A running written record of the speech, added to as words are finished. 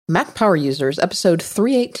Mac Power Users, episode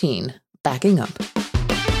 318, Backing Up.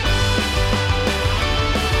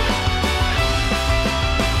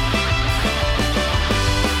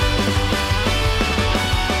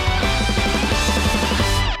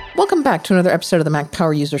 Welcome back to another episode of the Mac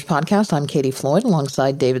Power Users podcast. I'm Katie Floyd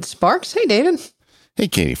alongside David Sparks. Hey, David. Hey,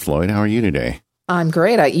 Katie Floyd. How are you today? I'm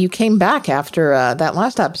great. You came back after that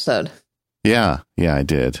last episode. Yeah, I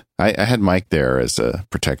did. I had Mike there as a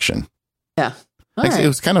protection. Yeah. It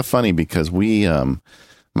was kind of funny because Mike and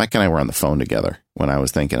I were on the phone together when I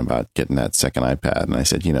was thinking about getting that second iPad. And I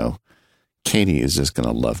said, Katie is just going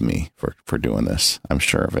to love me for doing this. I'm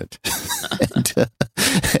sure of it. and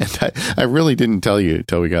I really didn't tell you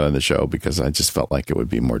till we got on the show because I just felt like it would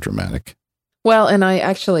be more dramatic. Well, and I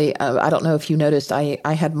actually, I don't know if you noticed, I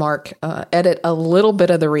had Mark edit a little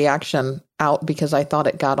bit of the reaction out because I thought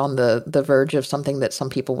it got on the verge of something that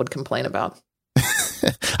some people would complain about.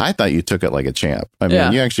 I thought you took it like a champ. I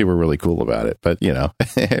mean, You actually were really cool about it. But,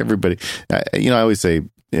 everybody, I always say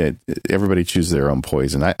everybody chooses their own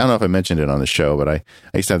poison. I don't know if I mentioned it on the show, but I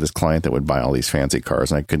used to have this client that would buy all these fancy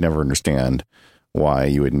cars, and I could never understand why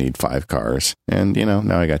you would need 5 cars. And,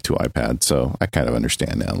 now I got 2 iPads, so I kind of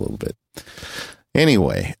understand now a little bit.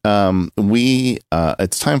 Anyway,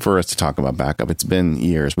 it's time for us to talk about backup. It's been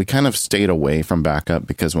years. We kind of stayed away from backup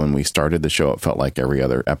because when we started the show, it felt like every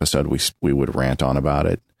other episode we would rant on about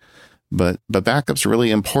it. But backup's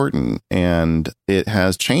really important, and it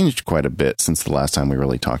has changed quite a bit since the last time we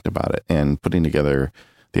really talked about it. And putting together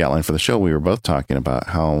the outline for the show, we were both talking about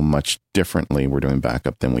how much differently we're doing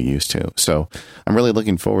backup than we used to. So I'm really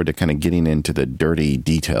looking forward to kind of getting into the dirty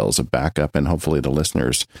details of backup, and hopefully the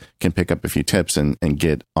listeners can pick up a few tips and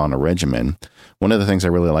get on a regimen. One of the things I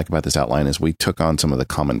really like about this outline is we took on some of the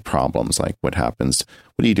common problems, like what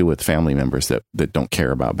do you do with family members that don't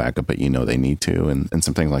care about backup, but they need to, and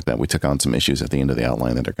some things like that. We took on some issues at the end of the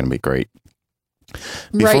outline that are going to be great.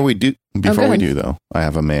 Before we do, though, I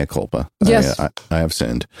have a mea culpa. Yes. I have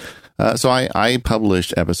sinned. So I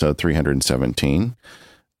published episode 317,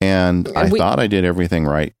 and I thought I did everything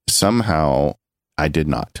right. Somehow I did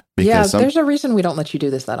not. There's a reason we don't let you do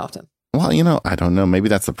this that often. Well, I don't know. Maybe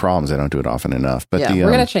that's the problem is I don't do it often enough. But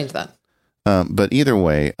we're going to change that. But either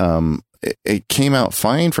way, it came out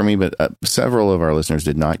fine for me, but several of our listeners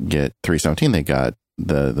did not get 317. They got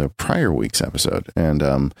the prior week's episode.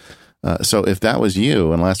 And so if that was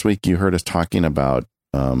you, and last week you heard us talking about,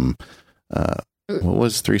 what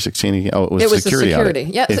was 316 again? Oh, it was security. Security.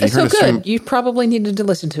 Yeah, it's so good. You probably needed to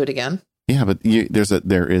listen to it again. Yeah, but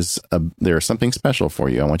there is something special for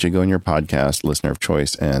you. I want you to go in your podcast, listener of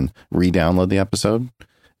choice, and re-download the episode,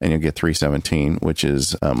 and you'll get 317, which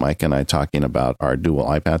is Mike and I talking about our dual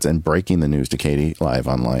iPads and breaking the news to Katie live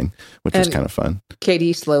online, which is kind of fun.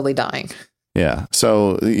 Katie slowly dying. Yeah,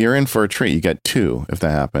 so you're in for a treat. You get 2 if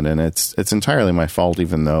that happened, and it's entirely my fault,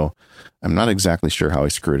 even though I'm not exactly sure how I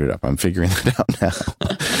screwed it up. I'm figuring that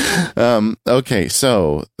out now. Okay,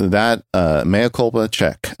 so that mea culpa,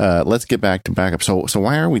 check. Let's get back to backup. So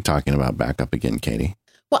why are we talking about backup again, Katie?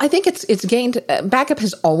 Well, I think it's gained. Backup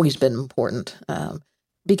has always been important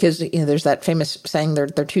because there's that famous saying there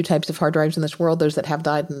are 2 types of hard drives in this world: those that have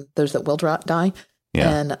died and those that will die. Yeah.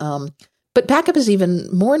 And but backup is even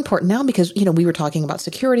more important now because, we were talking about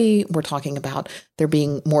security. We're talking about there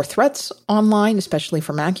being more threats online, especially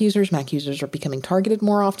for Mac users. Mac users are becoming targeted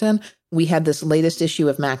more often. We had this latest issue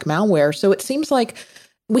of Mac malware. So it seems like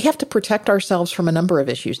we have to protect ourselves from a number of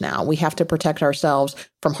issues now. We have to protect ourselves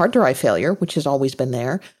from hard drive failure, which has always been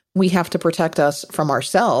there. We have to protect us from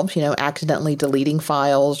ourselves, accidentally deleting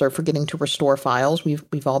files or forgetting to restore files.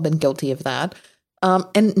 We've all been guilty of that.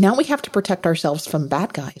 And now we have to protect ourselves from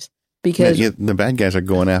bad guys. Because the bad guys are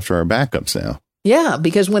going after our backups now. Yeah,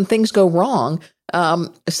 because when things go wrong,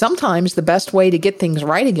 sometimes the best way to get things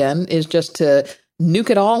right again is just to nuke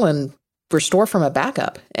it all and restore from a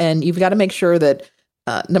backup. And you've got to make sure that,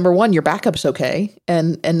 number one, your backup's okay.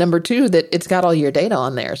 And number 2, that it's got all your data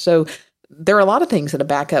on there. So there are a lot of things that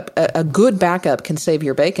a good backup can save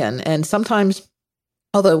your bacon. And sometimes,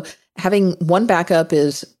 although having one backup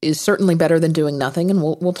is certainly better than doing nothing. And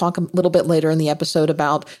we'll talk a little bit later in the episode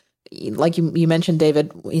about, like you mentioned,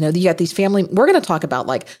 David, you got these family. We're going to talk about,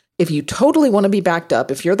 like, if you totally want to be backed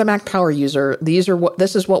up, if you're the Mac Power user,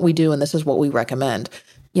 this is what we do and this is what we recommend.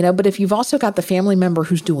 But if you've also got the family member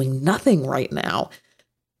who's doing nothing right now,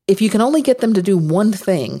 if you can only get them to do one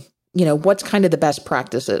thing, what's kind of the best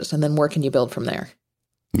practices, and then where can you build from there?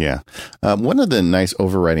 Yeah. One of the nice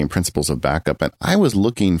overriding principles of backup, and I was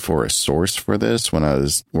looking for a source for this when I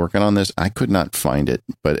was working on this. I could not find it,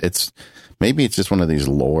 but maybe it's just one of these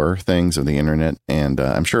lore things of the internet, and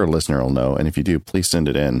I'm sure a listener will know. And if you do, please send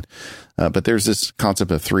it in. But there's this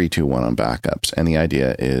concept of 3-2-1 on backups. And the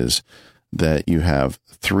idea is that you have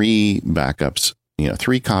 3 backups,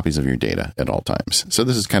 3 copies of your data at all times. So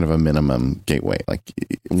this is kind of a minimum gateway. Like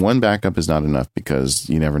 1 backup is not enough because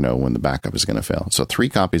you never know when the backup is going to fail. So 3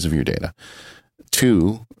 copies of your data.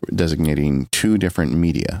 2, designating 2 different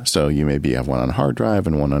media. So you maybe have one on hard drive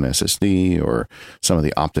and one on SSD, or some of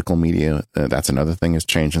the optical media. That's another thing that's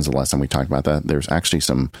changed since the last time we talked about that. There's actually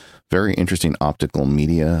some very interesting optical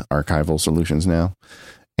media archival solutions now.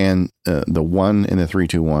 And the 1 in the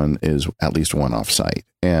 3-2-1 is at least 1 offsite.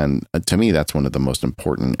 And to me, that's one of the most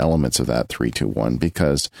important elements of that 3-2-1,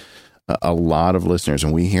 because a lot of listeners,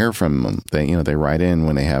 and we hear from them, they write in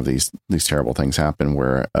when they have these terrible things happen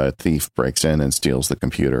where a thief breaks in and steals the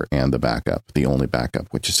computer and the backup, the only backup,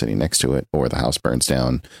 which is sitting next to it, or the house burns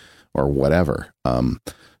down or whatever.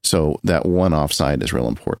 So that 1 offsite is real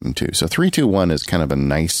important too. So 3-2-1 is kind of a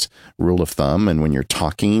nice rule of thumb. And when you're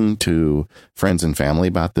talking to friends and family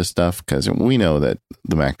about this stuff, because we know that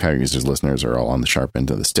the Mac Power Users listeners are all on the sharp end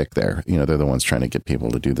of the stick there. They're the ones trying to get people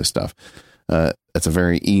to do this stuff. It's a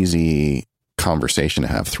very easy conversation to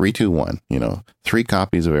have. 3-2-1, 3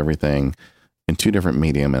 copies of everything in 2 different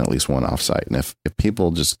medium and at least 1 offsite. And if people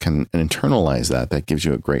just can internalize that gives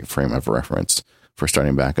you a great frame of reference for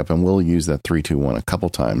starting backup. And we'll use that 3-2-1 a couple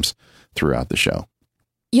times throughout the show.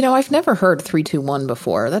 I've never heard 3-2-1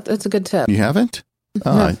 before. That's a good tip. You haven't?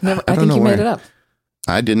 No, never. I think you made it up.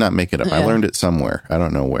 I did not make it up. Yeah. I learned it somewhere. I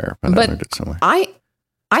don't know where, but I learned it somewhere.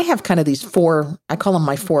 I have kind of these 4, I call them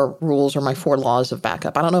my 4 rules or my 4 laws of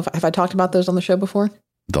backup. I don't know have I talked about those on the show before?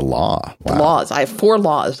 The law. Wow. The laws. I have 4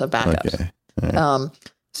 laws of backups. Okay. Right.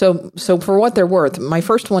 So for what they're worth, my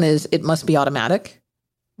first one is it must be automatic,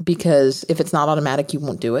 because if it's not automatic, you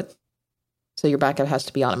won't do it. So your backup has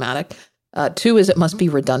to be automatic. 2 is it must be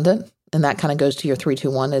redundant. And that kind of goes to your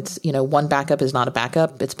 3-2-1. It's, 1 backup is not a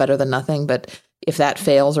backup. It's better than nothing. But if that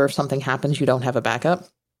fails or if something happens, you don't have a backup.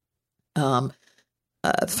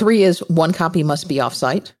 3 is 1 copy must be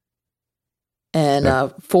offsite.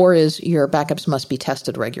 And 4 is your backups must be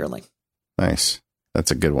tested regularly. Nice. That's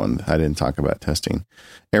a good one. I didn't talk about testing.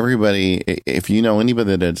 Everybody, if you know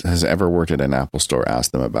anybody that has ever worked at an Apple store,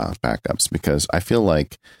 ask them about backups, because I feel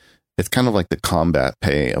like it's kind of like the combat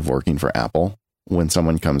pay of working for Apple. When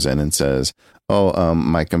someone comes in and says,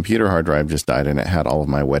 my computer hard drive just died and it had all of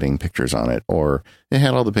my wedding pictures on it, or it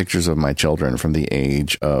had all the pictures of my children from the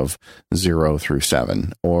age of 0 through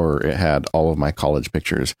 7, or it had all of my college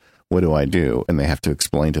pictures. What do I do? And they have to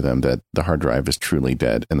explain to them that the hard drive is truly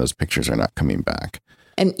dead and those pictures are not coming back.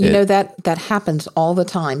 And that happens all the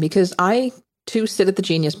time, because I too sit at the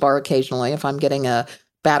Genius Bar occasionally if I'm getting a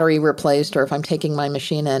battery replaced or if I'm taking my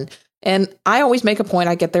machine in. And I always make a point.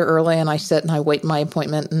 I get there early and I sit and I wait my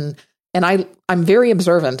appointment, and I'm very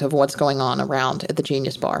observant of what's going on around at the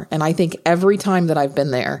Genius Bar. And I think every time that I've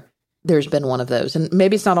been there, there's been one of those. And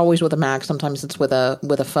maybe it's not always with a Mac. Sometimes it's with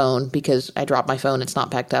a phone, because I drop my phone, it's not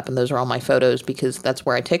backed up, and those are all my photos because that's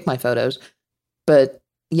where I take my photos. But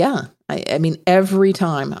yeah, I mean, every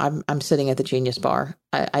time I'm sitting at the Genius Bar,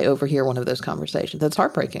 I overhear one of those conversations. That's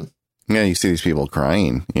heartbreaking. Yeah, you see these people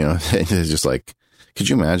crying, it's just like, could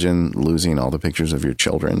you imagine losing all the pictures of your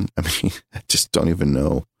children? I mean, I just don't even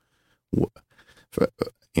know.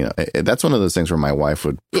 That's one of those things where my wife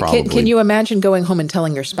would probably... Can you imagine going home and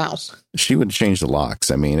telling your spouse? She would change the locks.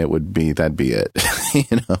 I mean, that'd be it,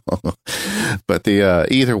 But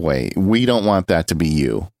either way, we don't want that to be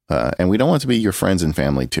you. And we don't want it to be your friends and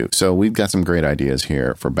family too. So we've got some great ideas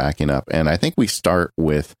here for backing up. And I think we start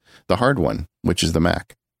with the hard one, which is the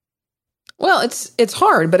Mac. Well, it's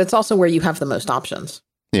hard, but it's also where you have the most options.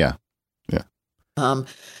 Yeah.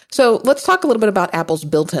 So let's talk a little bit about Apple's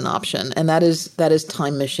built-in option, and that is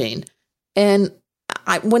Time Machine. And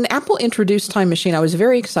when Apple introduced Time Machine, I was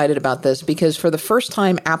very excited about this, because for the first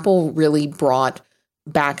time, Apple really brought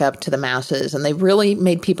backup to the masses, and they really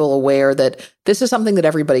made people aware that this is something that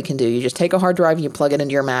everybody can do. You just take a hard drive, you plug it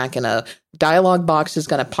into your Mac, and a dialog box is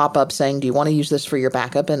going to pop up saying, do you want to use this for your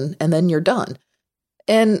backup? And then you're done.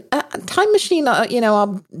 And Time Machine,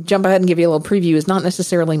 I'll jump ahead and give you a little preview, is not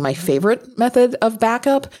necessarily my favorite method of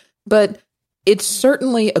backup, but it's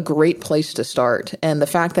certainly a great place to start. And the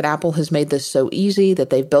fact that Apple has made this so easy, that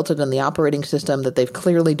they've built it in the operating system, that they've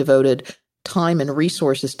clearly devoted time and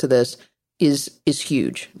resources to this is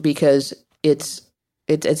huge, because it's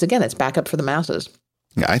backup for the masses.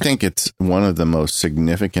 I think it's one of the most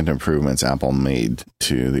significant improvements Apple made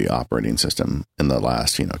to the operating system in the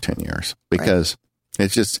last, 10 years, because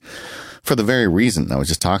it's just for the very reason I was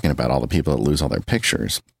just talking about, all the people that lose all their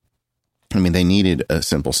pictures. I mean, they needed a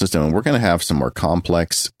simple system, and we're going to have some more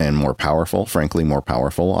complex and more powerful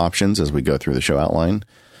options as we go through the show outline.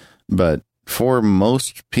 But for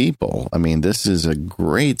most people, I mean, this is a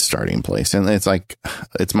great starting place. And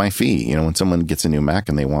it's my fee. When someone gets a new Mac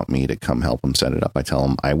and they want me to come help them set it up, I tell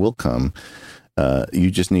them I will come.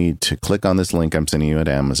 You just need to click on this link I'm sending you at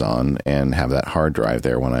Amazon and have that hard drive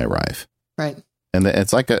there when I arrive. Right. And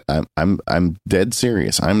it's like I'm dead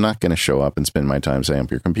serious. I'm not going to show up and spend my time setting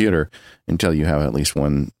up your computer until you have at least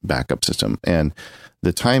one backup system. And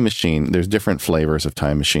the Time Machine, there's different flavors of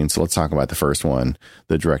Time Machine. So let's talk about the first one,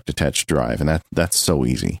 the direct attached drive. And that's so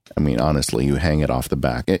easy. I mean, honestly, you hang it off the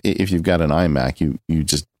back. If you've got an iMac, you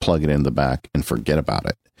just plug it in the back and forget about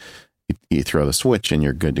it. You throw the switch and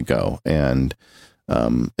you're good to go. And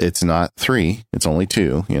it's not 3, it's only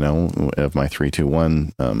 2, of my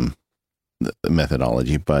 3-2-1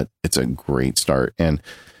 methodology, but it's a great start. And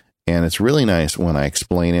it's really nice when I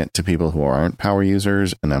explain it to people who aren't power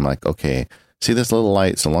users. And I'm like, okay, see this little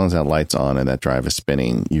light? So long as that light's on and that drive is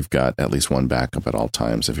spinning, you've got at least one backup at all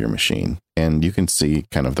times of your machine. And you can see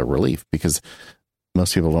kind of the relief, because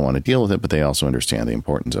most people don't want to deal with it, but they also understand the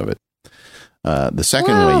importance of it. The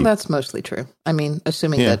second way... that's mostly true. I mean,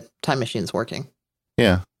 assuming that Time Machine's working.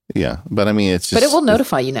 Yeah. But I mean, it's just... But it will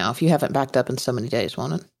notify you now if you haven't backed up in so many days,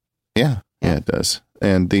 won't it? Yeah, it does.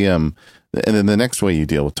 And and then the next way you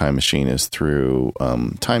deal with Time Machine is through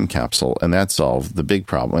Time Capsule, and that solved the big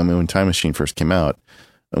problem. I mean, when Time Machine first came out,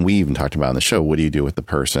 and we even talked about on the show, what do you do with the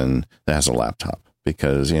person that has a laptop?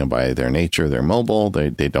 Because, by their nature, they're mobile. They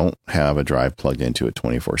don't have a drive plugged into it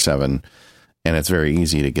 24/7, and it's very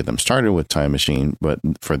easy to get them started with Time Machine, but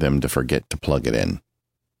for them to forget to plug it in.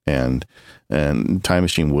 And Time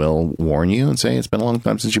Machine will warn you and say, it's been a long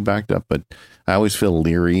time since you backed up, but I always feel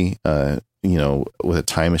leery, with a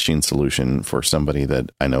Time Machine solution for somebody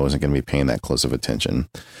that I know isn't going to be paying that close of attention.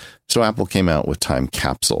 So Apple came out with Time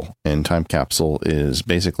Capsule, and Time Capsule is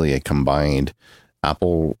basically a combined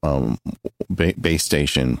Apple base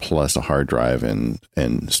station plus a hard drive and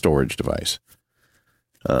storage device.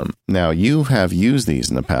 Now, you have used these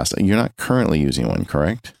in the past. You're not currently using one,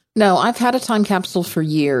 correct? No, I've had a Time Capsule for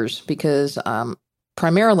years because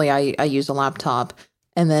primarily I use a laptop.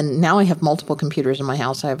 And then now I have multiple computers in my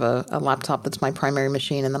house. I have a laptop that's my primary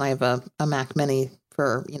machine, and then I have a Mac Mini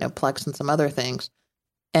for, Plex and some other things.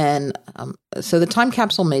 And so the Time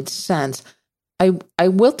Capsule made sense. I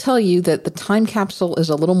will tell you that the Time Capsule is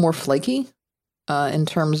a little more flaky in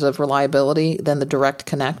terms of reliability than the Direct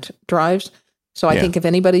Connect drives. So I think if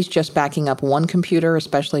anybody's just backing up one computer,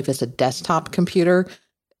 especially if it's a desktop computer,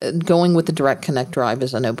 going with the Direct Connect drive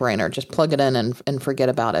is a no-brainer. Just plug it in and forget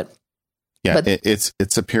about it. Yeah, but it's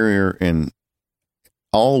superior in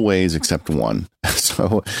all ways except one.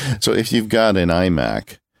 So if you've got an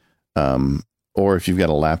iMac, or if you've got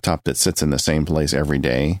a laptop that sits in the same place every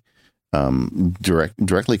day,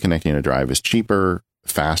 directly connecting a drive is cheaper,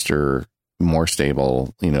 faster, more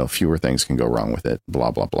stable. Fewer things can go wrong with it. Blah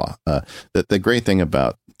blah blah. The great thing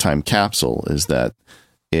about Time Capsule is that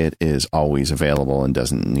it is always available and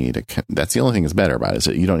doesn't need that's the only thing that's better about it, is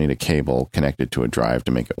that you don't need a cable connected to a drive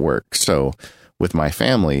to make it work. So with my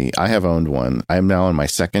family, I have owned one. I'm now on my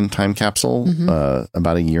second Time Capsule.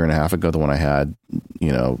 About a year and a half ago, the one I had,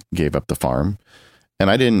 gave up the farm, and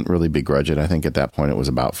I didn't really begrudge it. I think at that point it was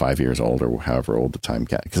about 5 years old, or however old the Time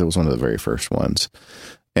Capsule, because it was one of the very first ones.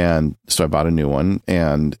 And so I bought a new one,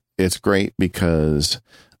 and it's great because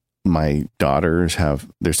my daughters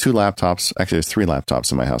there's 2 laptops. Actually, there's 3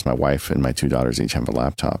 laptops in my house. My wife and my 2 daughters each have a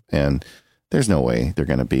laptop, and there's no way they're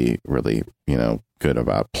going to be really, good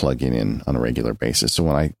about plugging in on a regular basis. So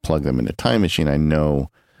when I plug them into Time Machine, I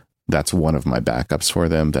know that's one of my backups for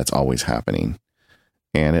them. That's always happening.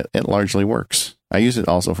 And it largely works. I use it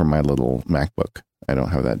also for my little MacBook. I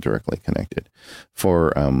don't have that directly connected.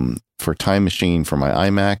 For Time Machine for my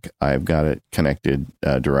iMac, I've got it connected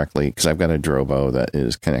directly, because I've got a Drobo that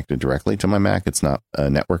is connected directly to my Mac. It's not a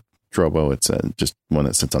network Drobo. It's just one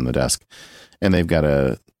that sits on the desk. And they've got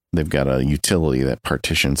a utility that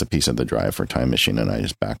partitions a piece of the drive for Time Machine, and I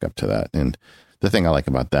just back up to that. And the thing I like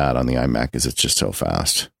about that on the iMac is it's just so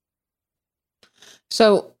fast.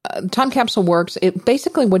 So Time Capsule works.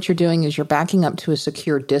 Basically what you're doing is you're backing up to a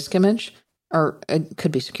secure disk image, or it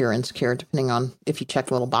could be secure or insecure, depending on if you check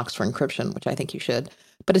the little box for encryption, which I think you should.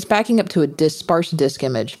 But it's backing up to a sparse disk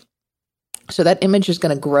image. So that image is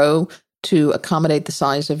going to grow to accommodate the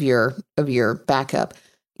size of your backup.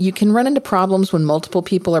 you can run into problems when multiple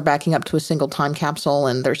people are backing up to a single time capsule,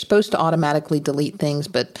 and they're supposed to automatically delete things,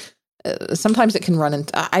 but sometimes it can run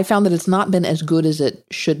into. I found that it's not been as good as it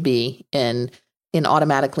should be in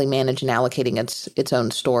automatically managing and allocating its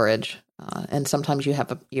own storage. And sometimes you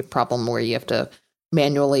have a problem where you have to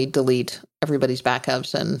manually delete everybody's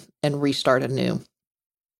backups and restart anew.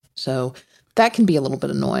 So that can be a little bit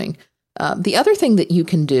annoying. The other thing that you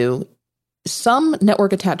can do, some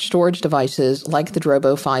network attached storage devices like the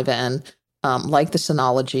Drobo 5N, like the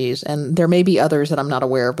Synologies, and there may be others that I'm not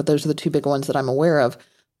aware of, but those are the two big ones that I'm aware of,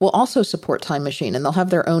 will also support Time Machine, and they'll have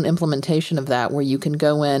their own implementation of that where you can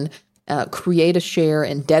go in, create a share,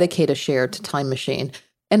 and dedicate a share to Time Machine.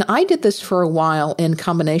 And I did this for a while in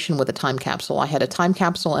combination with a time capsule. I had a time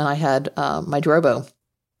capsule and I had my Drobo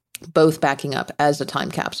both backing up as a time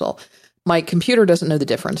capsule. My computer doesn't know the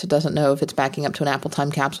difference. It doesn't know if it's backing up to an Apple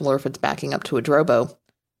time capsule or if it's backing up to a Drobo.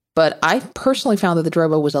 But I personally found that the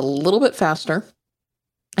Drobo was a little bit faster.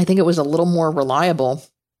 I think it was a little more reliable.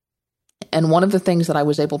 And one of the things that I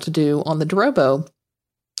was able to do on the Drobo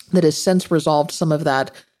that has since resolved some of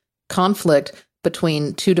that conflict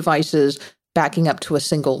between two devices backing up to a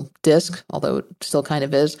single disk, although it still kind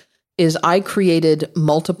of is I created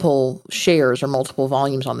multiple shares or multiple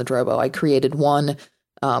volumes on the Drobo. I created one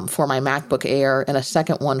for my MacBook Air and a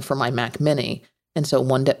second one for my Mac Mini. And so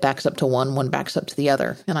one backs up to one backs up to the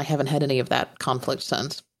other. And I haven't had any of that conflict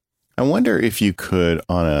since. I wonder if you could,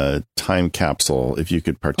 on a time capsule, if you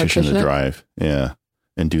could partition the drive,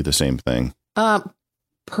 and do the same thing.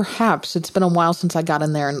 Perhaps. It's been a while since I got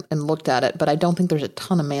in there and looked at it, but I don't think there's a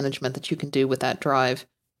ton of management that you can do with that drive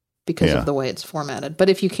because of the way it's formatted. But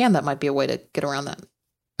if you can, that might be a way to get around that.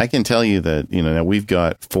 I can tell you that, now we've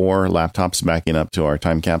got 4 laptops backing up to our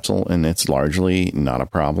time capsule, and it's largely not a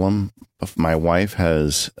problem. My wife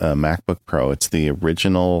has a MacBook Pro. It's the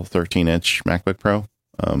original 13-inch MacBook Pro.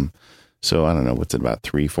 So I don't know, what's it, about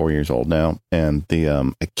 3-4 years old now. And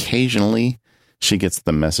the occasionally she gets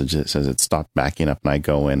the message that says it stopped backing up, and I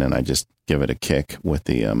go in and I just give it a kick with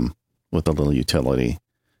the little utility,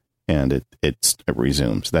 and it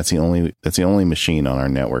resumes. That's the only machine on our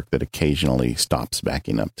network that occasionally stops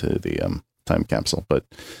backing up to the time capsule. But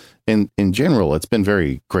in general, it's been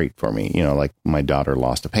very great for me. Like my daughter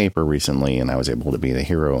lost a paper recently, and I was able to be the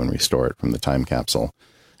hero and restore it from the time capsule.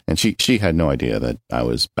 And she had no idea that I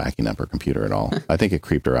was backing up her computer at all. I think it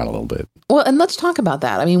creeped her out a little bit. Well, and let's talk about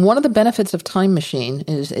that. I mean, one of the benefits of Time Machine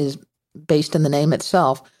is based in the name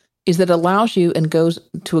itself, is that it allows you and goes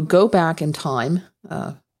to go back in time.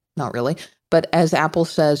 Not really, but as Apple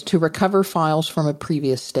says, to recover files from a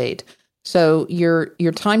previous state. So your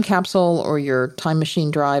time capsule or your Time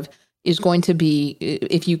Machine drive is going to be,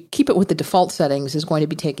 if you keep it with the default settings, is going to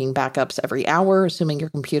be taking backups every hour, assuming your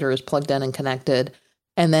computer is plugged in and connected.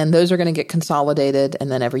 And then those are going to get consolidated,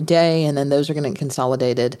 and then every day, and then those are going to get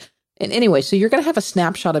consolidated. And anyway, so you're going to have a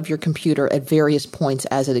snapshot of your computer at various points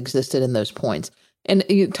as it existed in those points. And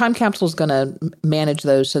Time Capsule is going to manage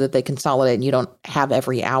those so that they consolidate, and you don't have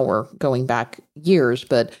every hour going back years,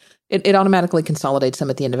 but it automatically consolidates them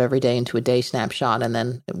at the end of every day into a day snapshot, and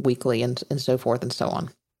then weekly, and so forth and so on.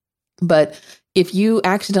 But if you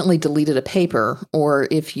accidentally deleted a paper, or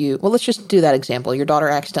let's just do that example. Your daughter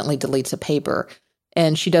accidentally deletes a paper,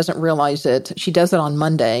 and she doesn't realize it. She does it on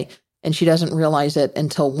Monday, and she doesn't realize it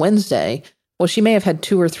until Wednesday. Well, she may have had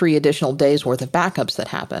 2 or 3 additional days worth of backups that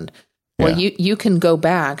happened. Well, you can go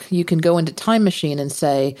back, you can go into Time Machine and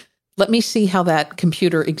say, let me see how that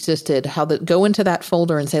computer existed, go into that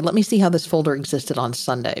folder and say, let me see how this folder existed on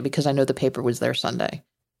Sunday, because I know the paper was there Sunday.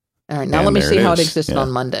 All right, now let me see how it existed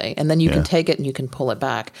on Monday. And then you can take it and you can pull it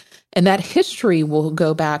back. And that history will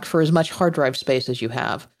go back for as much hard drive space as you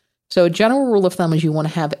have. So a general rule of thumb is you want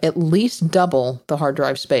to have at least double the hard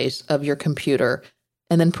drive space of your computer,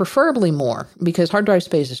 and then preferably more, because hard drive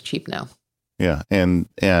space is cheap now. Yeah, and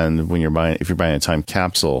when if you're buying a time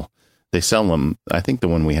capsule, they sell them. I think the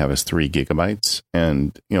one we have is 3 gigabytes,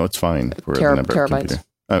 and it's fine for the number of computer.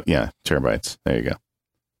 Oh yeah, terabytes. There you go.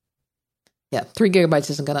 Yeah, 3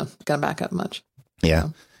 gigabytes isn't gonna back up much. Yeah,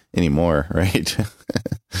 anymore, right?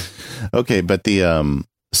 Okay, but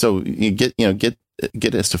so you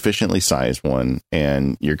get a sufficiently sized one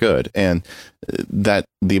and you're good. And that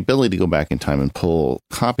the ability to go back in time and pull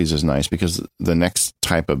copies is nice, because the next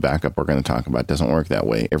type of backup we're going to talk about doesn't work that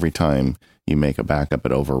way. Every time you make a backup,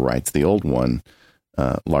 it overwrites the old one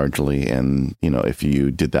largely. And, if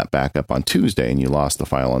you did that backup on Tuesday and you lost the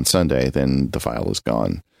file on Sunday, then the file is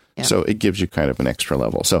gone. Yeah. So it gives you kind of an extra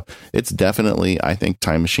level. So it's definitely, I think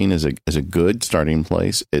Time Machine is a good starting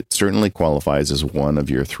place. It certainly qualifies as one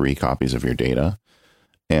of your 3 copies of your data.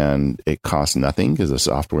 and it costs nothing because the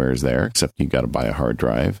software is there, except you got to buy a hard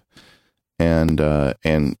drive. And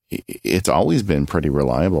it's always been pretty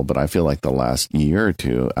reliable, but I feel like the last year or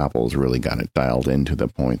two, Apple's really got it dialed in to the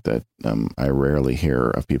point that I rarely hear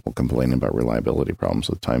of people complaining about reliability problems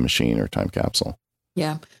with Time Machine or Time Capsule.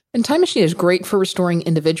 Yeah. And Time Machine is great for restoring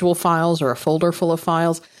individual files or a folder full of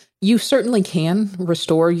files. You certainly can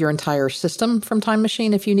restore your entire system from Time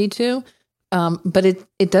Machine if you need to, but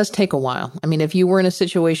it does take a while. I mean, if you were in a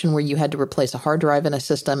situation where you had to replace a hard drive in a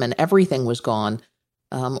system and everything was gone,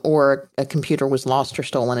 or a computer was lost or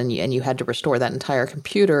stolen and you had to restore that entire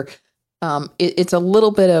computer, it's a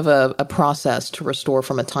little bit of a process to restore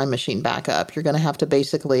from a Time Machine backup. You're going to have to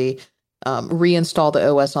basically reinstall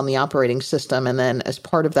the OS on the operating system, and then as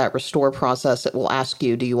part of that restore process, it will ask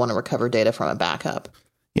you, do you want to recover data from a backup?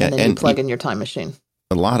 Yeah, and then you plug in your Time Machine.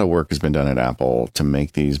 A lot of work has been done at Apple to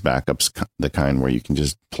make these backups the kind where you can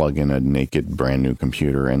just plug in a naked brand new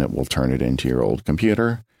computer and it will turn it into your old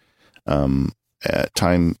computer.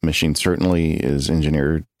 Time Machine certainly is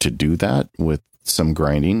engineered to do that with some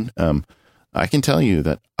grinding. I can tell you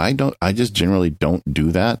that I just generally don't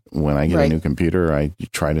do that when I get a new computer. I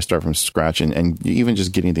try to start from scratch, and even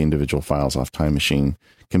just getting the individual files off Time Machine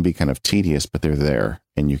can be kind of tedious, but they're there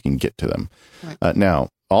and you can get to them. Right. Now,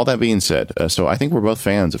 all that being said, so I think we're both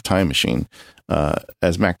fans of Time Machine.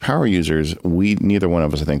 As Mac Power users, neither one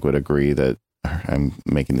of us, I think, would agree that I'm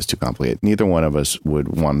making this too complicated. Neither one of us would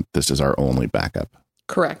want this as our only backup.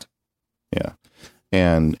 Correct. Yeah.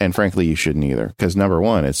 And frankly, you shouldn't either, because number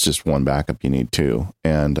one, it's just one backup. You need two.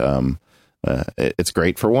 And it's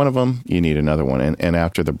great for one of them. You need another one. And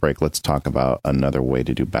after the break, let's talk about another way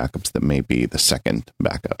to do backups that may be the second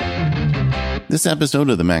backup. This episode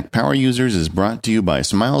of the Mac Power Users is brought to you by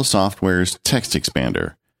Smile Software's Text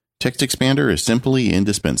Expander. Text Expander is simply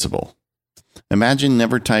indispensable. Imagine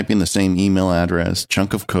never typing the same email address,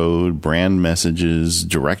 chunk of code, brand messages,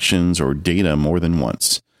 directions, or data more than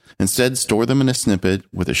once. Instead, store them in a snippet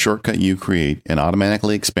with a shortcut you create and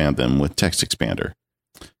automatically expand them with Text Expander.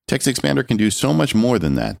 Text Expander can do so much more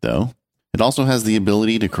than that, though. It also has the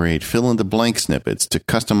ability to create fill-in-the-blank snippets to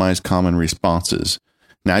customize common responses.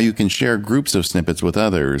 Now you can share groups of snippets with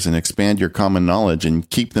others and expand your common knowledge and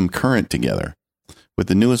keep them current together. With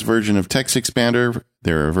the newest version of Text Expander,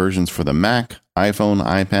 there are versions for the Mac, iPhone,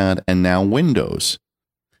 iPad, and now Windows.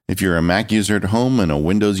 If you're a Mac user at home and a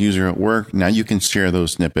Windows user at work, now you can share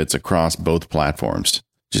those snippets across both platforms.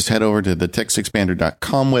 Just head over to the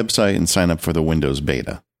TextExpander.com website and sign up for the Windows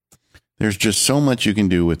beta. There's just so much you can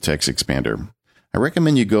do with Text Expander. I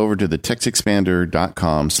recommend you go over to the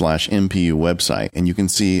TextExpander.com/MPU website and you can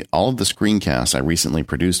see all of the screencasts I recently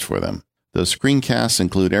produced for them. Those screencasts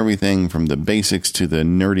include everything from the basics to the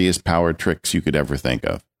nerdiest power tricks you could ever think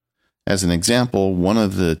of. As an example, one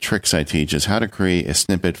of the tricks I teach is how to create a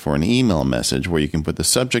snippet for an email message where you can put the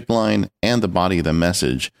subject line and the body of the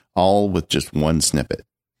message all with just one snippet.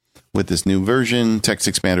 With this new version, Text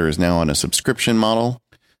Expander is now on a subscription model.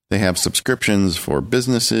 They have subscriptions for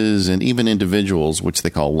businesses and even individuals, which they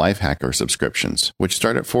call Lifehacker subscriptions, which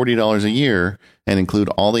start at $40 a year and include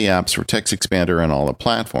all the apps for Text Expander on all the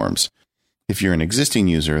platforms. If you're an existing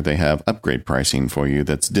user, they have upgrade pricing for you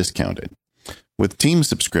that's discounted. With team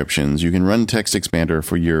subscriptions, you can run Text Expander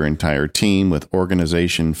for your entire team with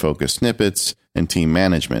organization-focused snippets and team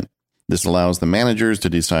management. This allows the managers to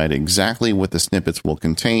decide exactly what the snippets will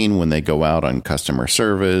contain when they go out on customer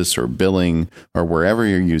service or billing or wherever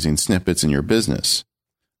you're using snippets in your business.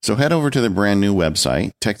 So head over to the brand new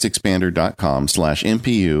website,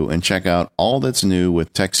 TextExpander.com/MPU, and check out all that's new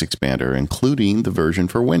with Text Expander, including the version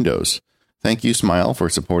for Windows. Thank you, Smile, for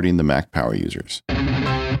supporting the Mac Power Users.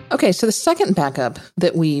 Okay, so the second backup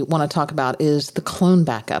that we want to talk about is the clone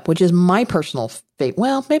backup, which is my personal favorite.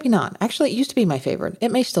 Well, maybe not. Actually, it used to be my favorite.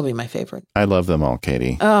 It may still be my favorite. I love them all,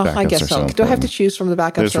 Katie. Oh, backups I guess so. Do I have to choose from the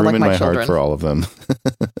backups? There's room like in my heart for all of them.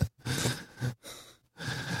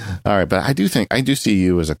 All right, but I do see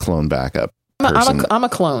you as a clone backup person. I'm a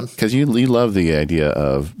clone. Because you love the idea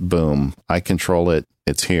of, boom, I control it.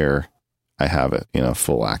 It's here. I have it,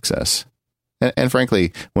 full access. And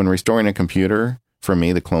frankly, when restoring a computer, for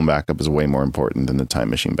me, the clone backup is way more important than the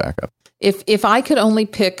Time Machine backup. If I could only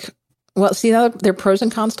pick, well, see, there are pros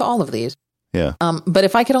and cons to all of these. Yeah. But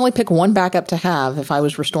if I could only pick one backup to have if I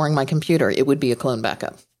was restoring my computer, it would be a clone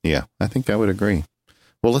backup. Yeah, I think I would agree.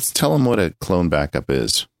 Well, let's tell them what a clone backup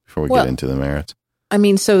is before we get into the merits. I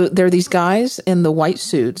mean, so there are these guys in the white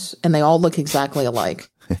suits, and they all look exactly alike.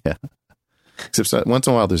 Yeah. Except once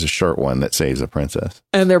in a while, there's a short one that saves a princess.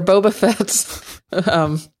 And they're Boba Fett's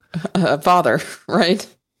father, right?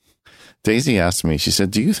 Daisy asked me, she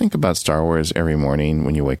said, do you think about Star Wars every morning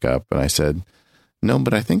when you wake up? And I said, No,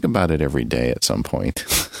 but I think about it every day at some point.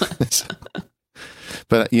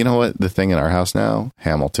 But you know what? The thing in our house now,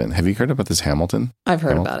 Hamilton. Have you heard about this Hamilton? I've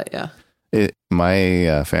heard about it, yeah.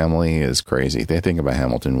 My family is crazy. They think about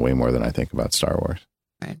Hamilton way more than I think about Star Wars.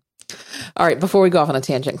 Right. All right, before we go off on a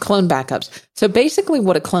tangent, clone backups. So basically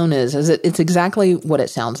what a clone is it's exactly what it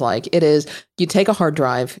sounds like. It is, you take a hard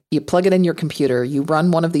drive, you plug it in your computer, you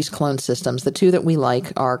run one of these clone systems. The two that we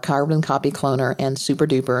like are Carbon Copy Cloner and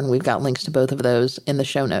SuperDuper, and we've got links to both of those in the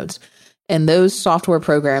show notes. And those software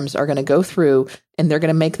programs are going to go through and they're going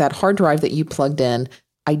to make that hard drive that you plugged in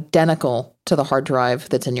identical to the hard drive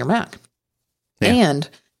that's in your Mac. Yeah. And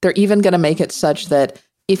they're even going to make it such that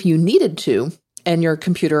if you needed to, and your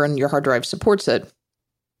computer and your hard drive supports it,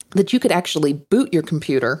 that you could actually boot your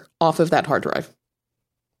computer off of that hard drive.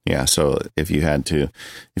 Yeah, so if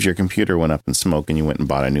your computer went up in smoke and you went and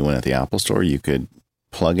bought a new one at the Apple Store, you could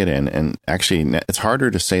plug it in. And actually, it's harder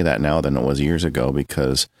to say that now than it was years ago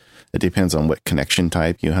because it depends on what connection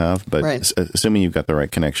type you have. But right. Assuming you've got the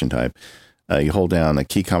right connection type, you hold down a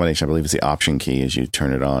key combination, I believe it's the Option key as you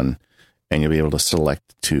turn it on, and you'll be able to select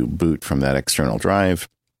to boot from that external drive.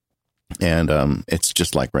 And it's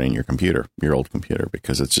just like running your computer, your old computer,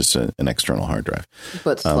 because it's just an external hard drive.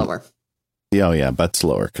 But slower. But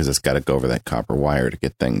slower because it's got to go over that copper wire to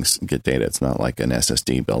get data. It's not like an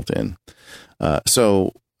SSD built in.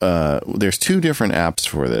 So there's two different apps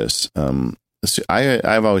for this.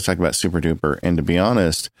 I've always talked about SuperDuper, and to be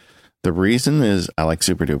honest, the reason is I like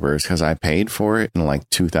SuperDuper is because I paid for it in like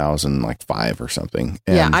 2005 or something.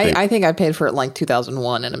 And yeah, I think I paid for it in like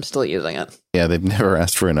 2001 and I'm still using it. Yeah, they've never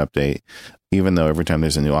asked for an update, even though every time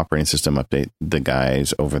there's a new operating system update, the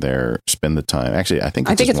guys over there spend the time. Actually, I think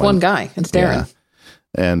it's one guy. It's Darren.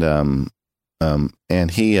 Yeah.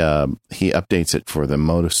 And he updates it for the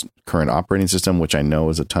most current operating system, which I know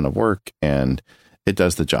is a ton of work, and it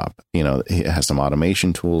does the job. You know, it has some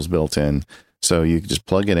automation tools built in. So you just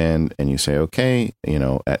plug it in and you say, okay,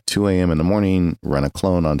 at 2 a.m. in the morning, run a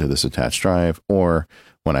clone onto this attached drive. Or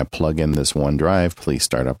when I plug in this one drive, please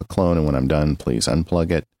start up a clone. And when I'm done, please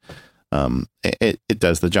unplug it. It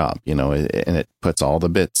does the job, and it puts all the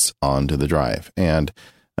bits onto the drive. And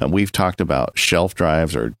we've talked about shelf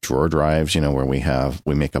drives or drawer drives, where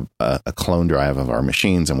we make a clone drive of our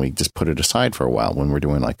machines and we just put it aside for a while when we're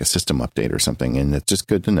doing like a system update or something. And it's just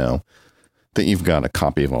good to know that you've got a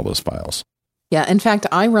copy of all those files. Yeah, in fact,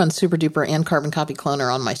 I run SuperDuper and Carbon Copy Cloner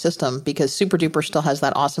on my system because SuperDuper still has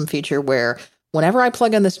that awesome feature where whenever I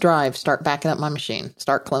plug in this drive, start backing up my machine,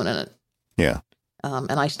 start cloning it. Yeah. And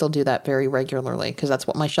I still do that very regularly because that's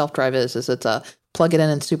what my shelf drive is it's a plug it in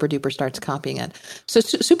and SuperDuper starts copying it. So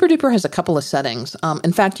SuperDuper has a couple of settings.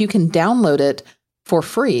 In fact, you can download it for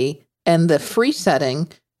free, and the free setting,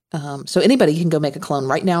 so anybody can go make a clone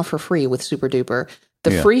right now for free with SuperDuper.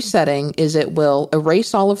 The free setting is it will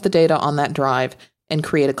erase all of the data on that drive and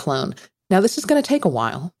create a clone. Now, this is going to take a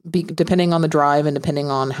while, depending on the drive and depending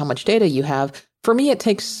on how much data you have. For me, it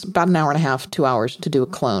takes about an hour and a half, 2 hours to do a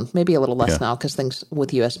clone, maybe a little less now because things with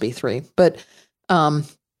USB 3. But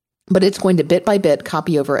it's going to bit by bit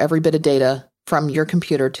copy over every bit of data from your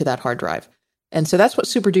computer to that hard drive. And so that's what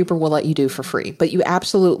SuperDuper will let you do for free. But you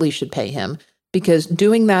absolutely should pay him. Because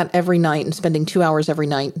doing that every night and spending 2 hours every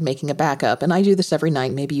night making a backup, and I do this every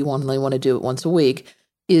night, maybe you only want to do it once a week,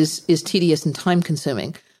 is tedious and time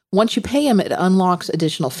consuming. Once you pay him, it unlocks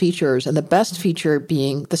additional features, and the best feature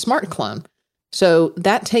being the Smart Clone. So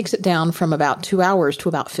that takes it down from about 2 hours to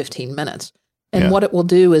about 15 minutes. And what it will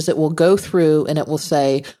do is it will go through and it will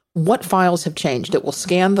say what files have changed. It will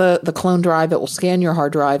scan the clone drive, it will scan your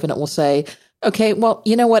hard drive, and it will say, okay, well,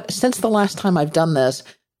 you know what? Since the last time I've done this,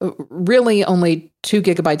 really only 2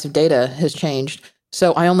 gigabytes of data has changed.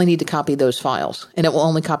 So I only need to copy those files, and it will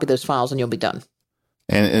only copy those files and you'll be done.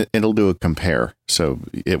 And it'll do a compare. So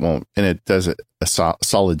it won't, and it does a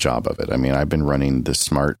solid job of it. I mean, I've been running the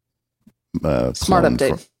smart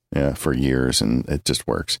update for years, and it just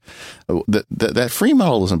works. That free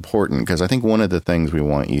model is important because I think one of the things we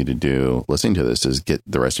want you to do listening to this is get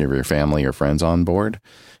the rest of your family or friends on board.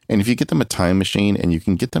 And if you get them a time machine and you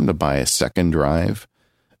can get them to buy a second drive,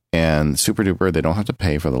 and SuperDuper, they don't have to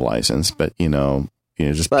pay for the license, but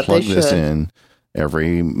just plug this in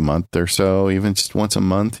every month or so, even just once a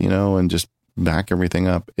month, and just back everything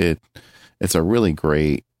up. It's a really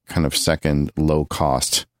great kind of second low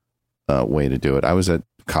cost way to do it. I was at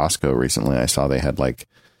Costco recently. I saw they had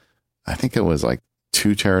I think it was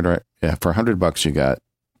 2 terabyte. Yeah, for $100 you got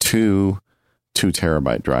two 2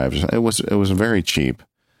 terabyte drives. It was very cheap.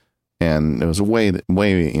 And it was way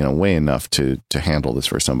enough to handle this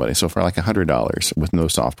for somebody. So for $100 with no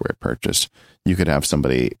software purchase, you could have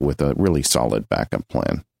somebody with a really solid backup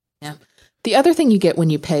plan. Yeah. The other thing you get when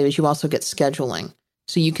you pay is you also get scheduling.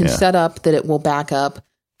 So you can set up that it will back up.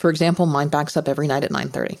 For example, mine backs up every night at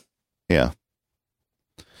 9:30. Yeah.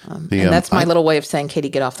 And that's my little way of saying, Katie,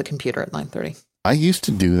 get off the computer at 9:30. I used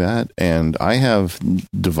to do that, and I have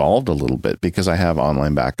devolved a little bit because I have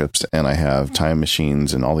online backups and I have time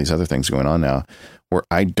machines and all these other things going on now where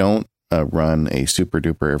I don't run a super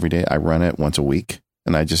duper every day. I run it once a week,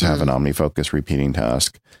 and I just have an OmniFocus repeating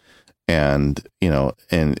task. And,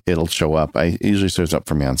 and it'll show up. It usually shows up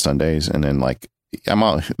for me on Sundays. And then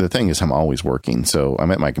the thing is I'm always working. So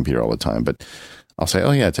I'm at my computer all the time, but I'll say,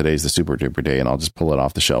 oh yeah, today's the super duper day. And I'll just pull it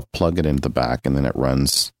off the shelf, plug it into the back, and then it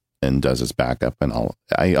runs and does its backup. And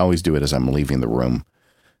I always do it as I'm leaving the room.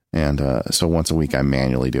 And so once a week I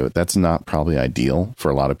manually do it. That's not probably ideal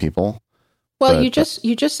for a lot of people. Well, you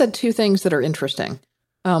just said two things that are interesting.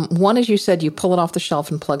 One is you said you pull it off the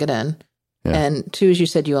shelf and plug it in. Yeah. And two is you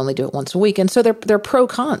said you only do it once a week. And so there are pro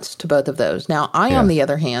cons to both of those. Now, on the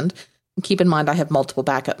other hand, keep in mind I have multiple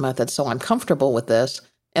backup methods, so I'm comfortable with this.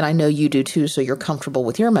 And I know you do too, so you're comfortable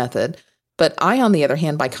with your method. But on the other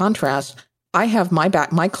hand, by contrast, I have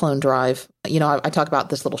my clone drive. I talk about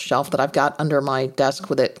this little shelf that I've got under my desk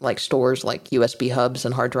with it stores like USB hubs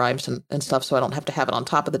and hard drives and stuff, so I don't have to have it on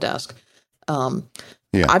top of the desk.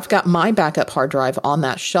 I've got my backup hard drive on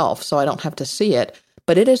that shelf, so I don't have to see it.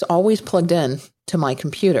 But it is always plugged in to my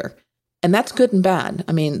computer. And that's good and bad.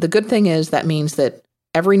 I mean, the good thing is that means that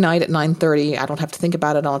every night at 9:30, I don't have to think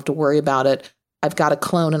about it. I don't have to worry about it. I've got a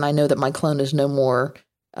clone, and I know that my clone is no more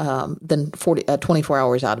than 24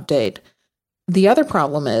 hours out of date. The other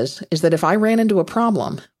problem is that if I ran into a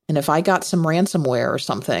problem, and if I got some ransomware or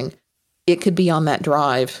something, it could be on that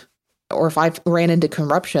drive. Or if I ran into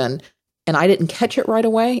corruption and I didn't catch it right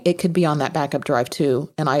away, it could be on that backup drive too.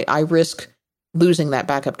 And I risk losing that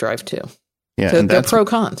backup drive too. Yeah, so and they're pro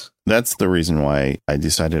cons. That's the reason why I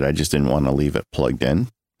decided I just didn't want to leave it plugged in,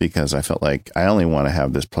 because I felt like I only want to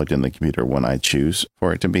have this plugged in the computer when I choose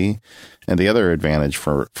for it to be. And the other advantage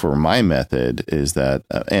for my method is that,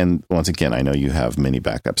 and once again, I know you have many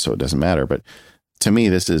backups, so it doesn't matter. But to me,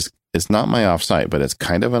 it's not my offsite, but it's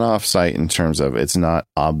kind of an offsite in terms of it's not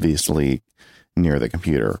obviously near the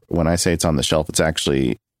computer. When I say it's on the shelf, it's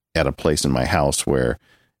actually at a place in my house where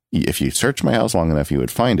if you search my house long enough, you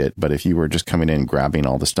would find it. But if you were just coming in and grabbing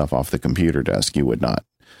all the stuff off the computer desk, you would not.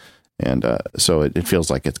 And so it feels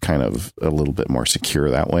like it's kind of a little bit more secure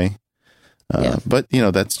that way. But,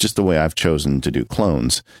 that's just the way I've chosen to do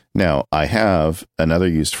clones. Now, I have another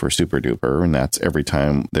use for SuperDuper, and that's every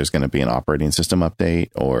time there's going to be an operating system update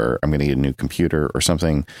or I'm going to get a new computer or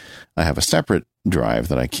something, I have a separate drive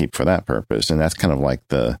that I keep for that purpose. And that's kind of like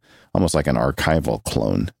almost like an archival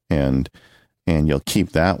clone. And you'll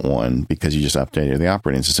keep that one because you just updated the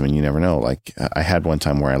operating system and you never know. Like I had one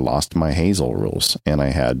time where I lost my Hazel rules, and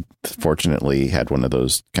I fortunately had one of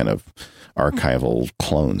those kind of archival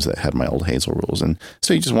clones that had my old Hazel rules. And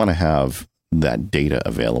so you just want to have that data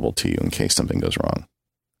available to you in case something goes wrong.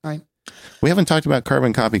 Right. We haven't talked about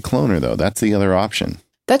Carbon Copy Cloner though. That's the other option.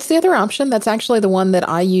 That's the other option. That's actually the one that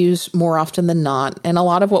I use more often than not. And a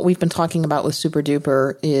lot of what we've been talking about with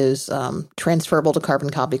SuperDuper is transferable to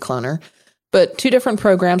Carbon Copy Cloner. But two different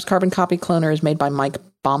programs. Carbon Copy Cloner is made by Mike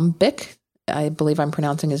Bombyk. I believe I'm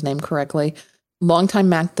pronouncing his name correctly. Longtime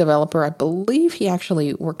Mac developer. I believe he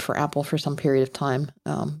actually worked for Apple for some period of time,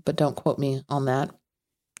 but don't quote me on that.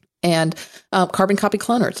 And Carbon Copy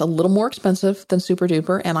Cloner. It's a little more expensive than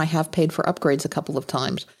SuperDuper, and I have paid for upgrades a couple of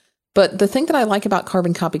times. But the thing that I like about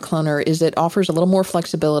Carbon Copy Cloner is it offers a little more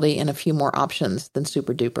flexibility and a few more options than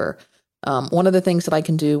SuperDuper. One of the things that I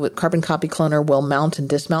can do with Carbon Copy Cloner will mount and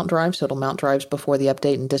dismount drives. So it'll mount drives before the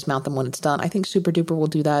update and dismount them when it's done. I think SuperDuper will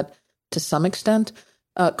do that to some extent.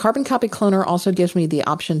 Carbon Copy Cloner also gives me the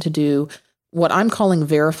option to do what I'm calling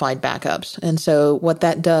verified backups. And so what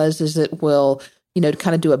that does is it will,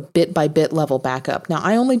 kind of do a bit by bit level backup. Now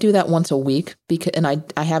I only do that once a week and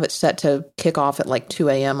I have it set to kick off at like 2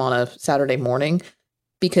 a.m. on a Saturday morning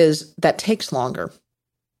because that takes longer.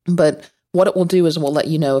 But what it will do is we'll let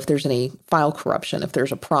you know if there's any file corruption, if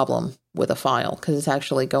there's a problem with a file, because it's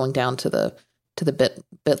actually going down to the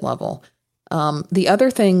bit level. The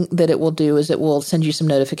other thing that it will do is it will send you some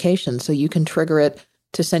notifications, so you can trigger it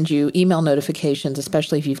to send you email notifications,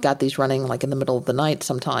 especially if you've got these running like in the middle of the night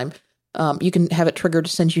sometime. You can have it triggered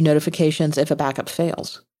to send you notifications if a backup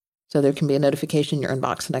fails. So there can be a notification in your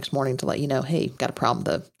inbox the next morning to let you know, hey, got a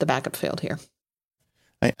problem. The backup failed here.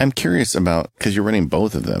 I'm curious about, because you're running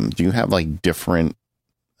both of them, do you have like different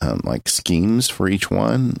like schemes for each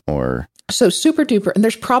one, or? So SuperDuper, and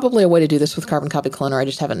there's probably a way to do this with Carbon Copy Cloner. I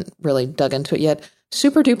just haven't really dug into it yet.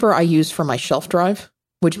 SuperDuper I use for my shelf drive,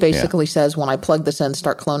 which basically says when I plug this in,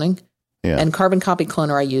 start cloning. Yeah. And Carbon Copy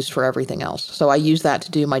Cloner I use for everything else. So I use that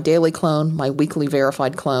to do my daily clone, my weekly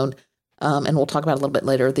verified clone, and we'll talk about a little bit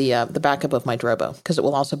later the backup of my Drobo, because it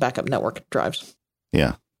will also back up network drives.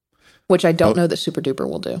 Yeah. Which I don't know that SuperDuper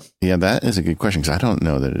will do. Yeah, that is a good question, because I don't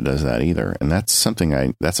know that it does that either. And that's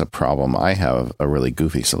something that's a problem I have a really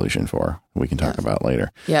goofy solution for. We can talk about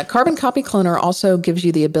later. Yeah, Carbon Copy Cloner also gives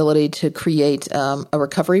you the ability to create a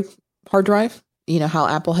recovery hard drive. You know how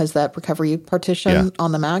Apple has that recovery partition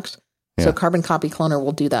on the Macs? Yeah. So Carbon Copy Cloner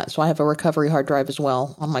will do that. So I have a recovery hard drive as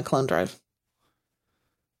well on my clone drive.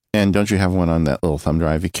 And don't you have one on that little thumb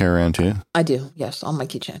drive you carry around too? I do, yes, on my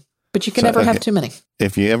keychain. But you can never have too many.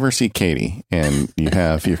 If you ever see Katie and you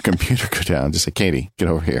have your computer go down, just say, Katie, get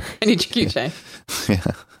over here. I need your keychain.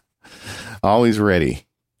 Yeah. Always ready.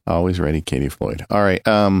 Always ready, Katie Floyd. All right.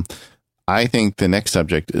 I think the next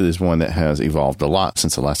subject is one that has evolved a lot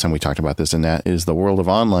since the last time we talked about this, and that is the world of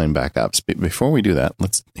online backups. Before we do that,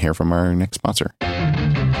 let's hear from our next sponsor.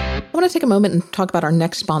 I want to take a moment and talk about our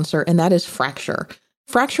next sponsor, and that is Fracture.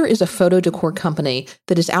 Fracture is a photo decor company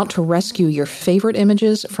that is out to rescue your favorite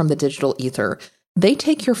images from the digital ether. They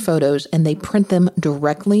take your photos and they print them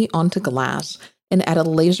directly onto glass and add a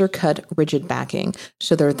laser-cut rigid backing.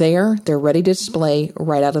 So they're ready to display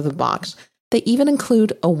right out of the box. They even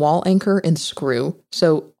include a wall anchor and screw.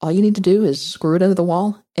 So all you need to do is screw it into the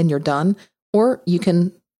wall and you're done. Or you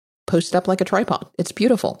can post it up like a tripod. It's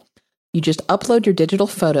beautiful. You just upload your digital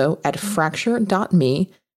photo at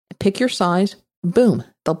fracture.me, pick your size, boom,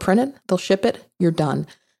 they'll print it, they'll ship it, you're done.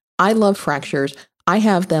 I love Fractures. I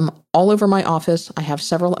have them all over my office. I have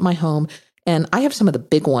several at my home, and I have some of the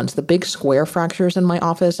big ones, the big square Fractures in my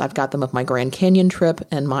office. I've got them of my Grand Canyon trip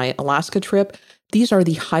and my Alaska trip. These are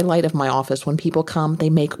the highlight of my office. When people come, they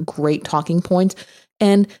make great talking points,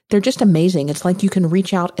 and they're just amazing. It's like you can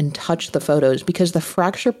reach out and touch the photos because the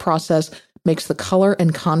Fracture process makes the color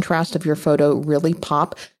and contrast of your photo really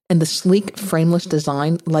pop. And the sleek, frameless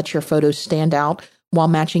design lets your photos stand out while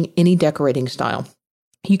matching any decorating style.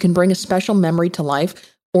 You can bring a special memory to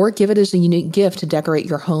life or give it as a unique gift to decorate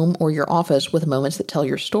your home or your office with moments that tell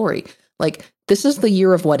your story. Like, this is the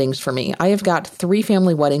year of weddings for me. I have got 3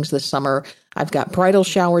 family weddings this summer. I've got bridal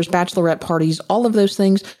showers, bachelorette parties, all of those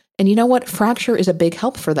things. And you know what? Fracture is a big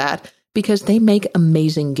help for that because they make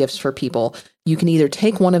amazing gifts for people. You can either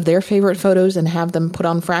take one of their favorite photos and have them put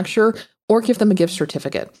on Fracture, or give them a gift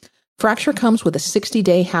certificate. Fracture comes with a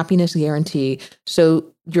 60-day happiness guarantee, so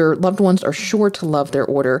your loved ones are sure to love their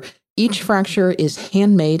order. Each Fracture is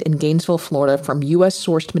handmade in Gainesville, Florida from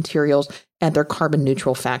U.S.-sourced materials at their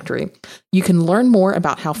carbon-neutral factory. You can learn more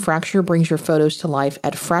about how Fracture brings your photos to life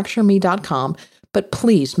at fractureme.com, but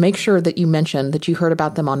please make sure that you mention that you heard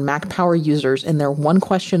about them on Mac Power Users in their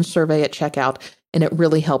one-question survey at checkout, and it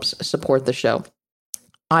really helps support the show.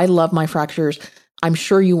 I love my Fractures. I'm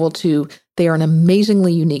sure you will too. They are an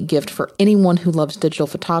amazingly unique gift for anyone who loves digital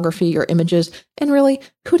photography or images. And really,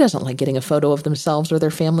 who doesn't like getting a photo of themselves or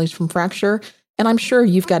their families from Fracture? And I'm sure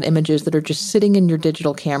you've got images that are just sitting in your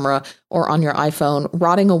digital camera or on your iPhone,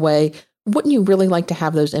 rotting away. Wouldn't you really like to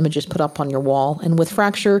have those images put up on your wall? And with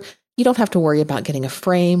Fracture, you don't have to worry about getting a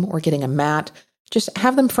frame or getting a mat. Just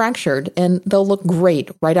have them fractured and they'll look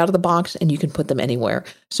great right out of the box and you can put them anywhere.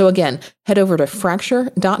 So again, head over to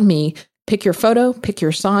fracture.me. Pick your photo, pick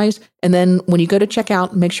your size, and then when you go to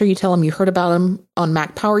checkout, make sure you tell them you heard about them on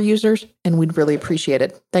Mac Power Users, and we'd really appreciate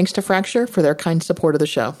it. Thanks to Fracture for their kind support of the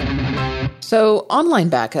show. So,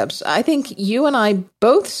 online backups. I think you and I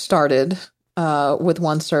both started with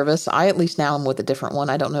one service. I at least now am with a different one.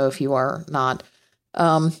 I don't know if you are not.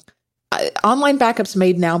 Online backups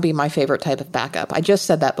may now be my favorite type of backup. I just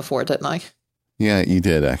said that before, didn't I? Yeah, you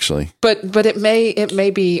did actually. But it may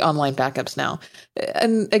be online backups now.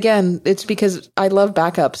 And again, it's because I love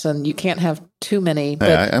backups and you can't have too many.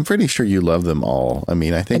 But I'm pretty sure you love them all. I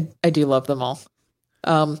mean, I think I do love them all.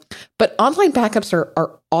 But online backups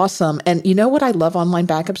are awesome. And you know what I love online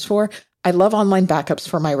backups for? I love online backups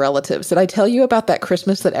for my relatives. Did I tell you about that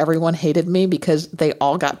Christmas that everyone hated me because they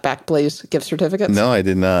all got Backblaze gift certificates? No, I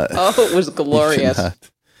did not. Oh, it was glorious. You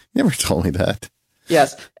never told me that.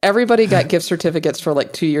 Yes. Everybody got gift certificates for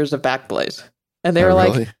like 2 years of Backblaze. And they were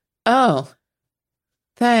really? like, oh,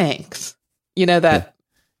 thanks. You know that?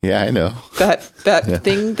 Yeah, I know. That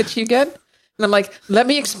thing that you get? And I'm like, let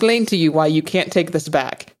me explain to you why you can't take this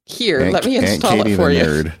back. Here, let me install it for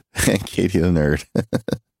you. Aunt Katie the nerd.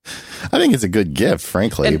 I think it's a good gift,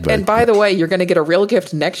 frankly. And by the way, you're going to get a real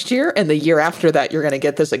gift next year, and the year after that, you're going to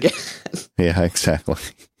get this again. Yeah, exactly.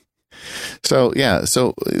 So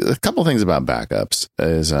a couple things about backups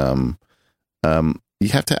is you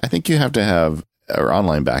have to have, or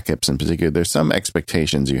online backups in particular, there's some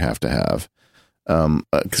expectations you have to have.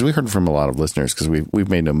 because we heard from a lot of listeners, because we've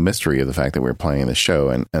made no mystery of the fact that we're planning the show,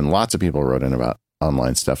 and lots of people wrote in about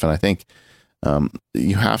online stuff. And I think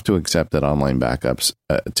you have to accept that online backups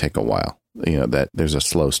take a while. That there's a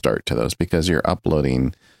slow start to those, because you're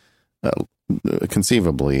uploading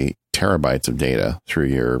conceivably terabytes of data through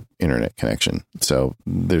your internet connection. So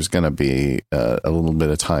there's going to be a little bit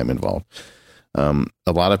of time involved. A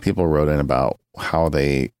lot of people wrote in about how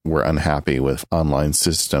they were unhappy with online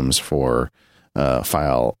systems for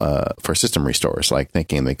system restores, like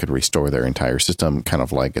thinking they could restore their entire system, kind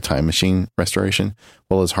of like a time machine restoration.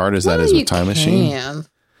 Well, as hard as that is with time machine,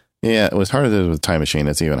 yeah, it was harder than with time machine.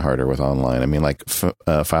 It's even harder with online. I mean, like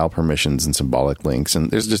file permissions and symbolic links,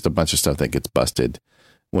 and there's just a bunch of stuff that gets busted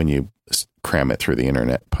when you cram it through the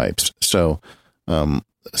internet pipes. So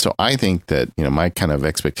I think that, my kind of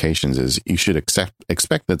expectations is you should expect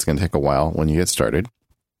that it's going to take a while when you get started.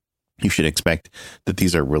 You should expect that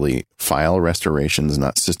these are really file restorations,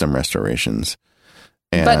 not system restorations.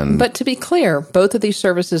 And but to be clear, both of these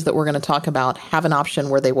services that we're going to talk about have an option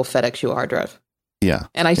where they will FedEx you a hard drive. Yeah.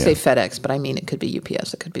 And I say FedEx, but I mean, it could be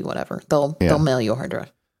UPS. It could be whatever. They'll mail you a hard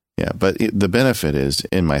drive. Yeah. But the benefit is,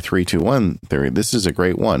 in my 3-2-1 theory, this is a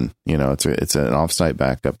great one. It's an offsite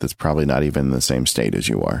backup that's probably not even in the same state as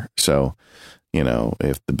you are. So,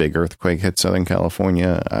 if the big earthquake hits Southern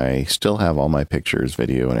California, I still have all my pictures,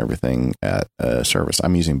 video, and everything at a service.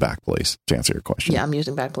 I'm using Backblaze to answer your question. Yeah, I'm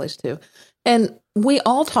using Backblaze too. And we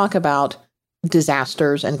all talk about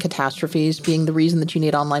disasters and catastrophes being the reason that you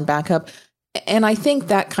need online backup. And I think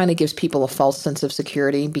that kind of gives people a false sense of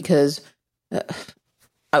security, because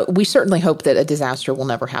we certainly hope that a disaster will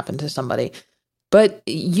never happen to somebody. But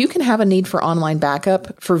you can have a need for online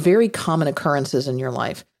backup for very common occurrences in your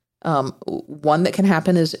life. One that can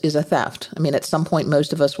happen is a theft. I mean, at some point,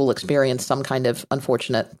 most of us will experience some kind of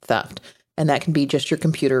unfortunate theft, and that can be just your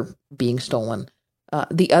computer being stolen.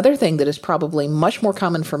 The other thing that is probably much more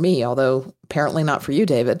common for me, although apparently not for you,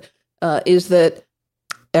 David, is that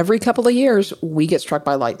every couple of years we get struck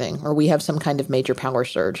by lightning, or we have some kind of major power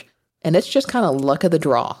surge, and it's just kind of luck of the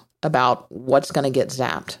draw about what's going to get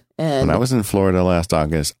zapped. And when I was in Florida last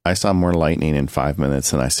August, I saw more lightning in 5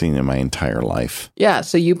 minutes than I've seen in my entire life. Yeah,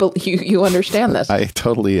 so you understand this. I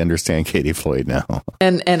totally understand Katie Floyd now.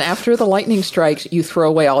 And after the lightning strikes, you throw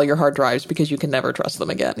away all your hard drives because you can never trust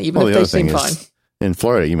them again, even if they seem fine. In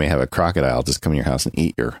Florida, you may have a crocodile just come in your house and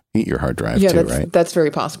eat your hard drive too, right? That's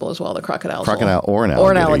very possible as well. The crocodile or an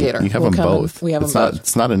alligator. You have them both. We have them both.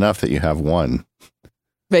 It's not enough that you have one.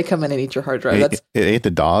 They come in and eat your hard drive. It ate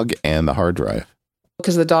the dog and the hard drive.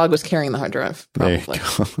 Because the dog was carrying the hard drive, probably.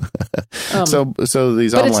 So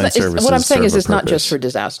these online services. What I'm saying is, it's not just for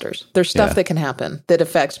disasters. There's stuff that can happen that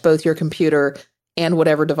affects both your computer and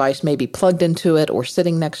whatever device may be plugged into it, or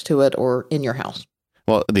sitting next to it, or in your house.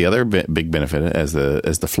 Well, the other big benefit, as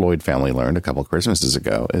the Floyd family learned a couple of Christmases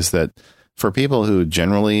ago, is that for people who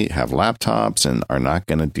generally have laptops and are not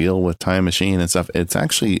going to deal with Time Machine and stuff, it's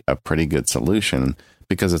actually a pretty good solution,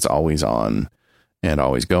 because it's always on and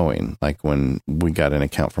always going. Like when we got an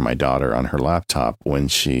account for my daughter on her laptop when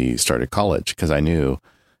she started college, because I knew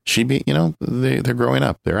she'd be, they're growing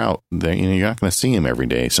up, they're out, you're not going to see them every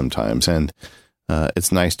day sometimes. And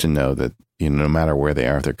it's nice to know that, no matter where they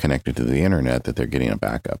are, if they're connected to the internet, that they're getting a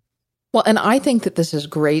backup. Well, and I think that this is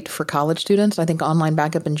great for college students. I think online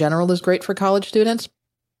backup in general is great for college students,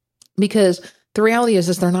 because the reality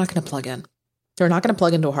is they're not going to plug in. They're not going to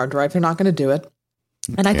plug into a hard drive. They're not going to do it.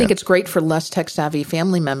 And I think it's great for less tech-savvy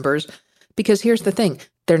family members, because here's the thing.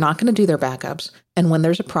 They're not going to do their backups. And when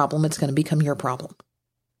there's a problem, it's going to become your problem.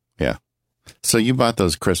 Yeah. So you bought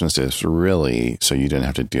those Christmas gifts really so you didn't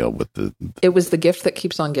have to deal with the... It was the gift that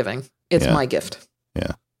keeps on giving. It's my gift.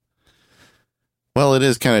 Yeah. Well, it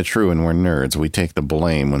is kind of true, and we're nerds. We take the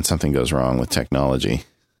blame when something goes wrong with technology.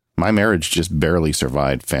 My marriage just barely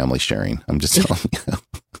survived family sharing. I'm just telling you.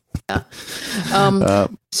 Yeah.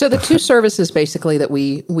 So the two services basically that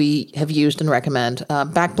we have used and recommend,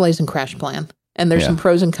 Backblaze and CrashPlan, and there's some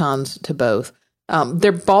pros and cons to both.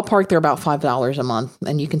 They're ballpark, they're about $5 a month,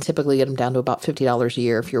 and you can typically get them down to about $50 a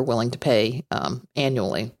year if you're willing to pay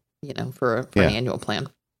annually, for an annual plan.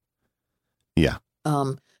 Yeah.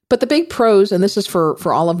 But the big pros, and this is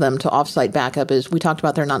for all of them to offsite backup, is we talked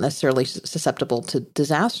about they're not necessarily susceptible to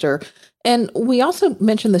disaster. And we also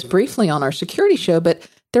mentioned this briefly on our security show, but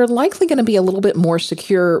they're likely going to be a little bit more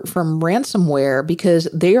secure from ransomware, because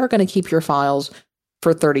they are going to keep your files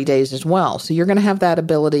for 30 days as well. So you're going to have that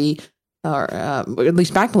ability, or at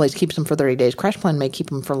least Backblaze keeps them for 30 days. CrashPlan may keep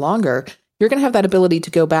them for longer. You're going to have that ability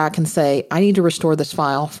to go back and say, I need to restore this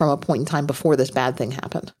file from a point in time before this bad thing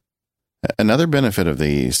happened. Another benefit of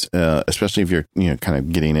these, especially if you're kind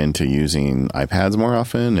of getting into using iPads more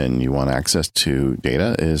often and you want access to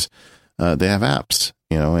data, is they have apps,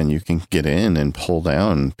 and you can get in and pull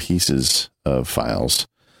down pieces of files.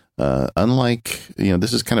 Unlike,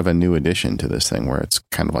 this is kind of a new addition to this thing where it's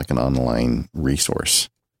kind of like an online resource.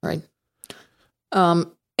 Right. And,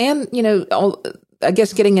 I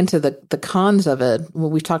guess getting into the cons of it,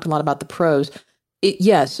 well, we've talked a lot about the pros.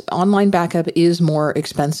 Yes, online backup is more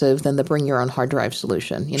expensive than the bring your own hard drive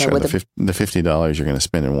solution. Sure, with the $50 you're going to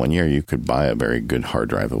spend in 1 year, you could buy a very good hard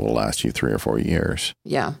drive that will last you 3 or 4 years.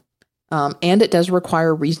 Yeah. And it does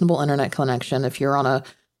require reasonable internet connection. If you're on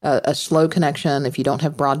a slow connection, if you don't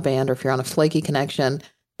have broadband, or if you're on a flaky connection,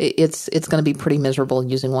 it's going to be pretty miserable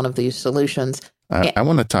using one of these solutions. I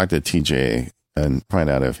want to talk to TJ and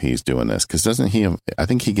find out if he's doing this, because doesn't he? I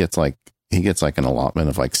think he gets like an allotment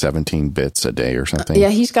of like 17 bits a day or something. Yeah,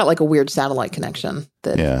 he's got like a weird satellite connection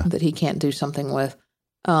that he can't do something with.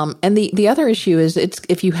 And the other issue is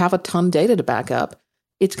if you have a ton of data to back up,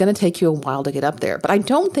 it's going to take you a while to get up there. But I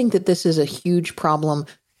don't think that this is a huge problem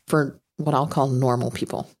for what I'll call normal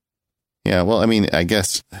people. Yeah, well, I mean, I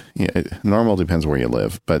guess normal depends where you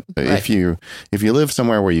live. But right. if you live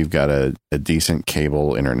somewhere where you've got a decent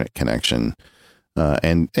cable internet connection,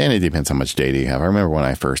 and it depends how much data you have. I remember when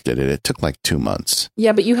I first did it, it took like 2 months.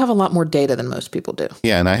 Yeah, but you have a lot more data than most people do.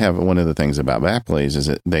 Yeah, and I have one of the things about Backblaze is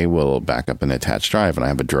that they will back up an attached drive, and I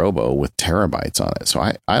have a Drobo with terabytes on it. So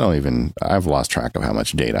I've lost track of how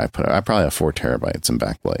much data I put. I probably have 4 terabytes in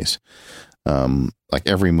Backblaze. Like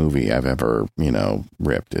every movie I've ever,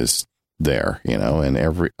 ripped is there, and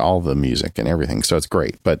all the music and everything. So it's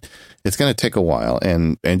great, but it's going to take a while,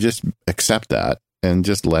 and just accept that. And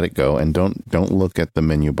just let it go, and don't look at the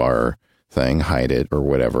menu bar thing, hide it or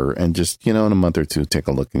whatever, and just in a month or two take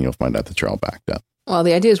a look, and you'll find out that you're all backed up. Well,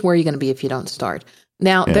 the idea is where you're going to be if you don't start.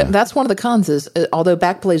 Now, that's one of the cons is although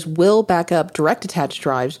Backblaze will back up direct attached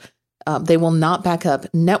drives, they will not back up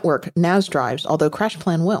network NAS drives, although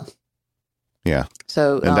CrashPlan will. Yeah.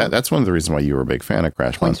 So and that's one of the reasons why you were a big fan of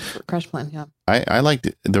CrashPlan. CrashPlan, yeah. I liked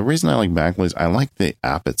the reason I like Backblaze. I like the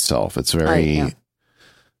app itself. It's very.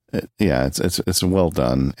 It's well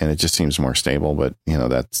done, and it just seems more stable. But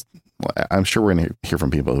I'm sure we're going to hear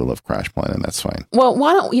from people who love CrashPlan, and that's fine. Well,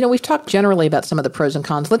 why don't we've talked generally about some of the pros and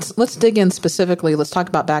cons. Let's dig in specifically. Let's talk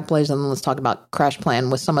about Backblaze, and then let's talk about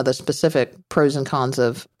CrashPlan with some of the specific pros and cons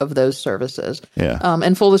of those services. Yeah.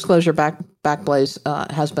 And full disclosure,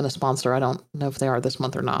 Backblaze has been a sponsor. I don't know if they are this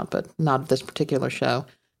month or not, but not this particular show.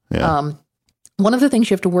 Yeah. One of the things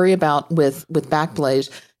you have to worry about with Backblaze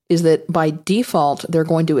is that by default, they're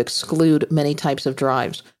going to exclude many types of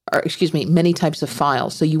many types of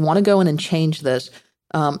files. So you want to go in and change this.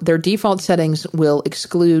 Their default settings will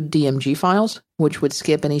exclude DMG files, which would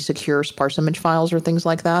skip any secure sparse image files or things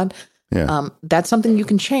like that. Yeah. That's something you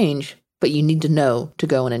can change, but you need to know to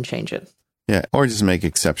go in and change it. Yeah, or just make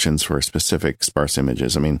exceptions for specific sparse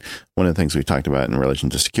images. I mean, one of the things we talked about in relation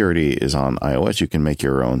to security is on iOS, you can make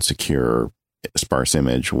your own secure sparse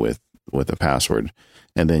image with a password.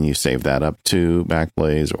 And then you save that up to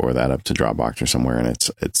Backblaze or that up to Dropbox or somewhere, and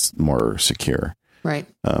it's more secure. Right.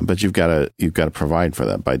 But you've got to provide for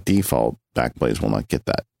that. By default, Backblaze will not get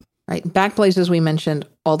that. Right. Backblaze, as we mentioned,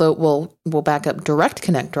 although it will back up direct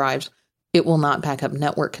connect drives, it will not back up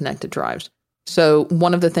network connected drives. So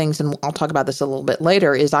one of the things, and I'll talk about this a little bit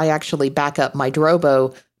later, is I actually back up my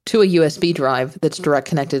Drobo to a USB drive that's direct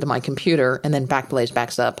connected to my computer, and then Backblaze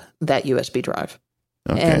backs up that USB drive.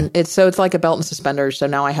 Okay. And it's like a belt and suspenders. So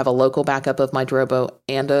now I have a local backup of my Drobo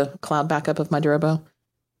and a cloud backup of my Drobo.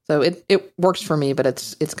 So it works for me, but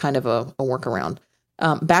it's kind of a workaround.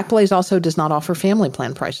 Backblaze also does not offer family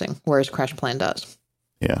plan pricing, whereas CrashPlan does.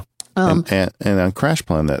 Yeah. And on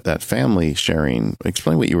CrashPlan, that family sharing,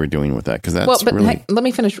 explain what you were doing with that, because that's hey, let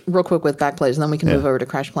me finish real quick with Backblaze, and then we can move over to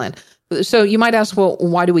CrashPlan. So you might ask, well,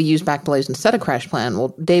 why do we use Backblaze instead of CrashPlan?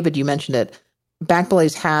 Well, David, you mentioned it.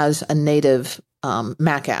 Backblaze has a native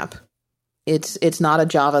Mac app. It's not a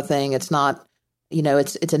Java thing. It's not,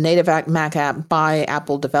 it's a native Mac app by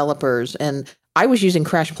Apple developers. And I was using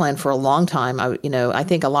CrashPlan for a long time. I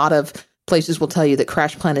think a lot of places will tell you that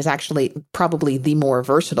CrashPlan is actually probably the more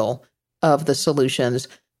versatile of the solutions.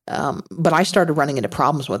 But I started running into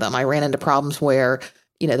problems with them. I ran into problems where,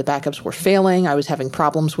 the backups were failing. I was having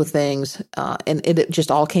problems with things. And it just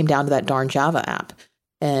all came down to that darn Java app.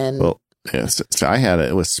 And yes. So I had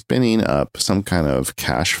it was spinning up some kind of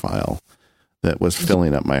cache file that was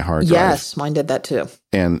filling up my hard drive. Yes, mine did that too.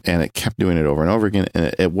 And it kept doing it over and over again.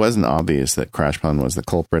 And it wasn't obvious that CrashPlan was the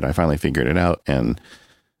culprit. I finally figured it out. And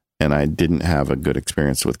and I didn't have a good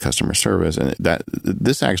experience with customer service. And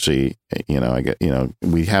this actually,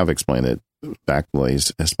 we have explained that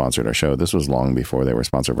Backblaze has sponsored our show. This was long before they were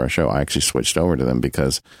sponsored of our show. I actually switched over to them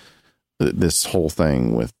because this whole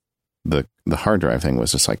thing with the hard drive thing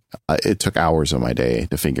was just like, it took hours of my day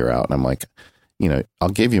to figure out. And I'm like, I'll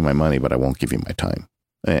give you my money, but I won't give you my time.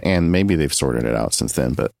 And maybe they've sorted it out since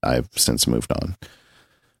then, but I've since moved on.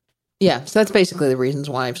 Yeah, so that's basically the reasons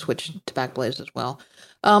why I've switched to Backblaze as well.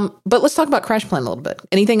 But let's talk about CrashPlan a little bit.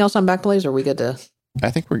 Anything else on Backblaze, or are we good to... I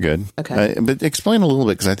think we're good. Okay. But explain a little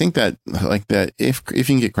bit, because I think that if you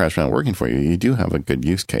can get CrashPlan working for you, you do have a good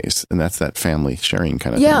use case, and that's that family sharing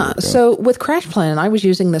kind of thing. Yeah. So with CrashPlan, and I was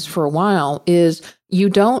using this for a while, is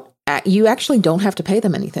you actually don't have to pay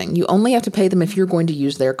them anything. You only have to pay them if you're going to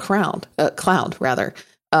use their cloud.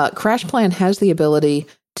 CrashPlan has the ability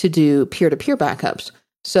to do peer-to-peer backups.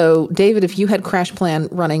 So, David, if you had CrashPlan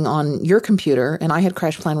running on your computer and I had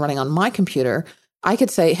CrashPlan running on my computer, I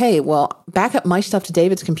could say, hey, well, back up my stuff to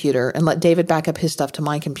David's computer and let David back up his stuff to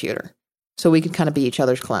my computer. So we could kind of be each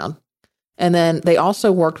other's cloud. And then they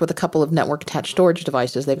also worked with a couple of network attached storage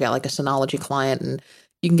devices. They've got like a Synology client, and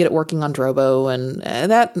you can get it working on Drobo, and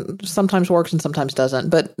that sometimes works and sometimes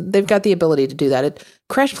doesn't. But they've got the ability to do that.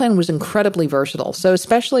 CrashPlan was incredibly versatile. So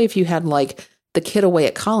especially if you had like the kid away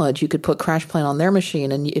at college, you could put CrashPlan on their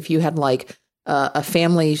machine. And if you had like a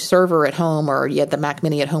family server at home, or you had the Mac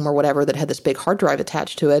Mini at home or whatever that had this big hard drive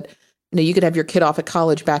attached to it, you could have your kid off at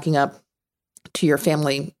college backing up to your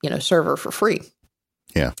family, server for free.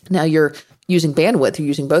 Yeah. Now you're using bandwidth, you're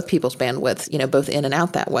using both people's bandwidth, both in and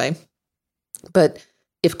out that way. But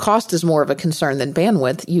if cost is more of a concern than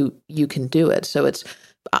bandwidth, you can do it. So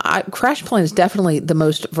CrashPlan is definitely the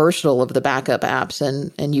most versatile of the backup apps,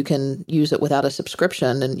 and you can use it without a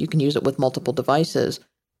subscription, and you can use it with multiple devices.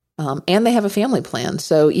 And they have a family plan.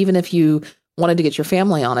 So even if you wanted to get your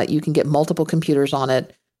family on it, you can get multiple computers on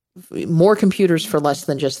it, more computers for less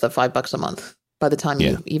than just the $5 a month by the time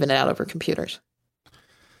you even it out over computers.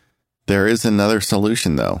 There is another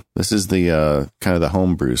solution, though. This is the kind of the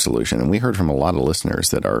homebrew solution. And we heard from a lot of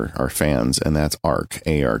listeners that are fans, and that's Arq,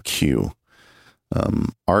 ARQ.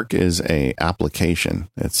 Arq is a application.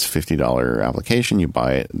 It's $50 application. You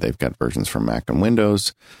buy it. They've got versions for Mac and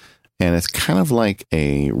Windows. And it's kind of like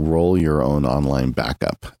a roll your own online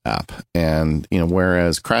backup app. And,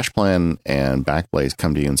 whereas CrashPlan and Backblaze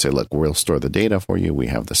come to you and say, look, we'll store the data for you. We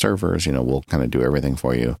have the servers, we'll kind of do everything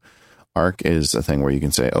for you. Arq is a thing where you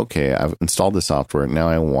can say, okay, I've installed the software. Now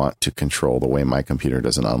I want to control the way my computer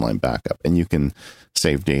does an online backup. And you can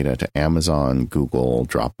save data to Amazon, Google,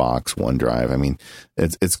 Dropbox, OneDrive. I mean,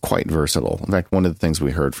 it's quite versatile. In fact, one of the things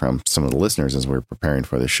we heard from some of the listeners as we were preparing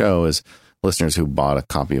for the show is listeners who bought a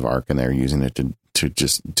copy of Arq and they're using it to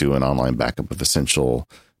just do an online backup of essential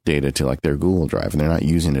data to like their Google Drive. And they're not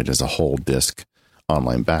using it as a whole disk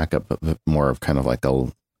online backup, but more of kind of like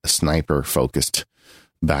a sniper focused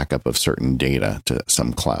backup of certain data to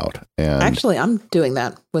some cloud. And actually, I'm doing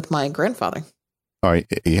that with my grandfather. All right.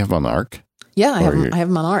 You have him on Arq? Yeah, I have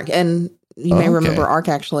him on Arq. And you may remember Arq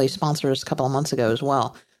actually sponsored us a couple of months ago as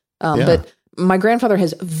well. But my grandfather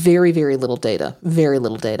has very, very little data. Very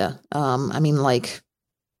little data. I mean, like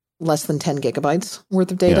less than 10 gigabytes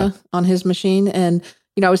worth of data on his machine. And,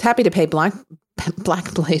 I was happy to pay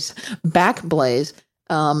Backblaze.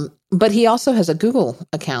 But he also has a Google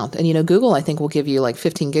account. And, Google, I think, will give you like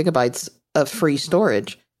 15 gigabytes of free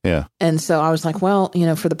storage. Yeah. And so I was like, well,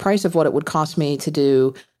 for the price of what it would cost me to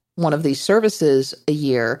do one of these services a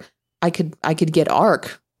year, I could get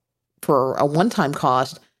Arq for a one-time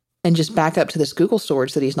cost and just back up to this Google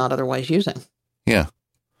storage that he's not otherwise using. Yeah.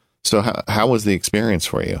 So how was the experience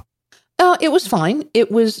for you? It was fine.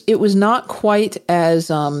 It was not quite as,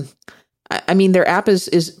 their app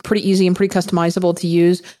is pretty easy and pretty customizable to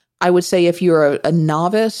use. I would say if you're a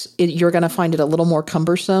novice, you're going to find it a little more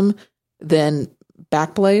cumbersome than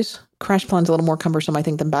Backblaze. CrashPlan's a little more cumbersome, I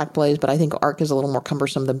think, than Backblaze, but I think Arq is a little more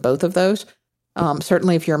cumbersome than both of those.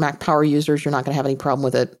 Certainly, if you're a Mac Power users, you're not going to have any problem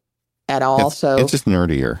with it at all. It's just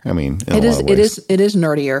nerdier. I mean, it is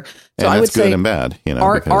nerdier. So and I would that's good say and bad.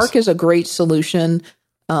 Arq is a great solution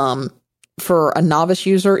for a novice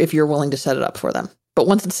user if you're willing to set it up for them. But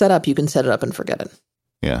once it's set up, you can set it up and forget it.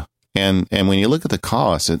 Yeah. And when you look at the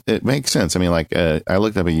cost, it makes sense. I mean, like I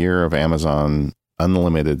looked up a year of Amazon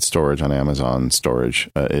unlimited storage on Amazon storage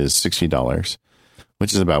is $60,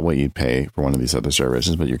 which is about what you'd pay for one of these other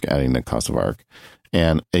services, but you're adding the cost of Arq.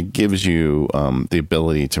 And it gives you the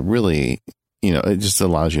ability to really, it just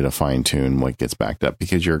allows you to fine tune what gets backed up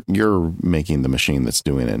because you're making the machine that's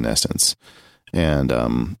doing it in essence.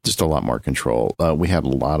 and just a lot more control. We had a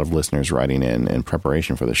lot of listeners writing in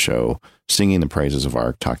preparation for the show, singing the praises of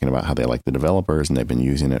Arc, talking about how they like the developers and they've been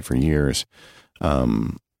using it for years.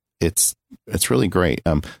 It's really great.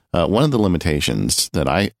 One of the limitations that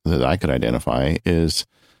I could identify is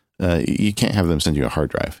you can't have them send you a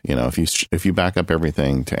hard drive. If you back up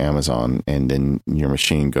everything to Amazon and then your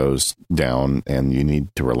machine goes down and you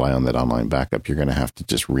need to rely on that online backup, you're going to have to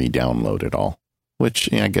just re-download it all.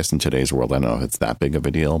 Which I guess in today's world, I don't know if it's that big of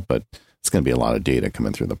a deal, but it's going to be a lot of data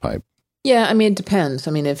coming through the pipe. Yeah, I mean, it depends.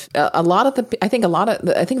 I mean, if I think there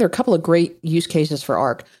are a couple of great use cases for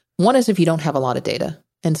Arc. One is if you don't have a lot of data,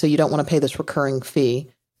 and so you don't want to pay this recurring fee,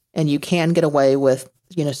 and you can get away with,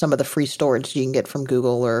 some of the free storage you can get from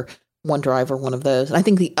Google or OneDrive or one of those. And I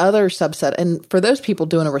think the other subset, and for those people,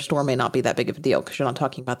 doing a restore may not be that big of a deal because you're not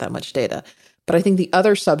talking about that much data. But I think the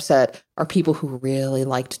other subset are people who really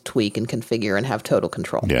like to tweak and configure and have total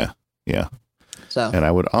control. Yeah. And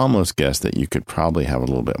I would almost guess that you could probably have a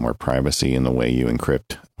little bit more privacy in the way you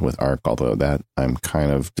encrypt with Arc, although that I'm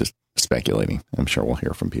kind of just speculating. I'm sure we'll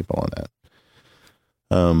hear from people on that.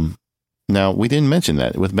 Now, we didn't mention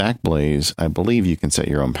that with Backblaze, I believe you can set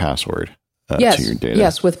your own password to your data.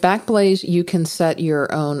 Yes, with Backblaze, you can set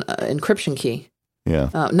your own encryption key. Yeah.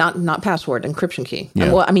 Not password, encryption key.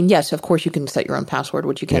 Yeah. Well, I mean, yes, of course you can set your own password,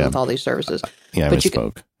 which you can with all these services. Yeah, but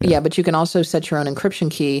misspoke. But you can also set your own encryption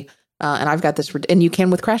key. And I've got this, and you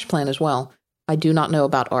can with CrashPlan as well. I do not know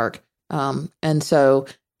about Arc. And so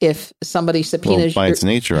if somebody subpoenas... Well, by its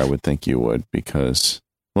nature, I would think you would because...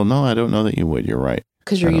 Well, no, I don't know that you would. You're right.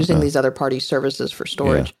 Because you're using these other party services for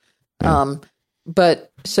storage. Yeah.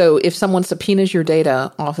 But so if someone subpoenas your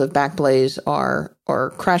data off of Backblaze or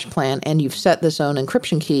CrashPlan and you've set this own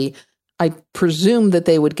encryption key, I presume that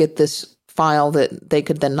they would get this file that they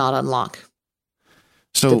could then not unlock.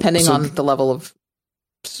 Depending on the level of,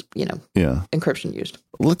 encryption used.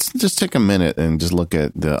 Let's just take a minute and just look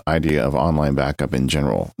at the idea of online backup in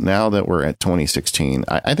general. Now that we're at 2016,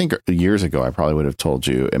 I think years ago, I probably would have told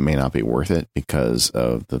you it may not be worth it because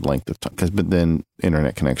of the length of time. But then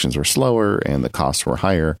internet connections were slower and the costs were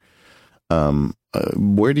higher.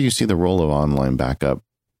 Where do you see the role of online backup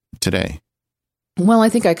today? Well, I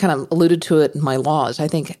think I kind of alluded to it in my laws. I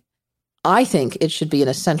think it should be an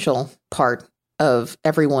essential part of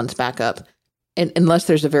everyone's backup. And unless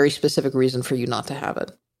there's a very specific reason for you not to have it.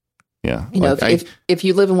 Yeah. If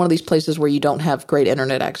you live in one of these places where you don't have great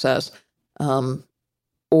internet access,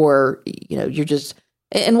 or, you're just,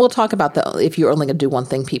 and we'll talk about if you're only going to do one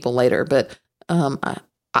thing people later, but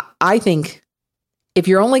I think if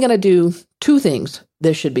you're only going to do two things,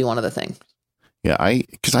 this should be one of the things. Yeah,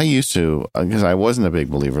 because I wasn't a big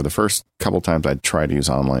believer. The first couple times I tried to use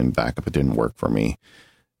online backup, it didn't work for me.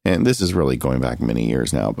 And this is really going back many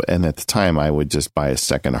years now. And at the time, I would just buy a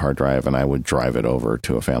second hard drive and I would drive it over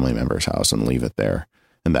to a family member's house and leave it there.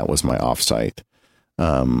 And that was my offsite.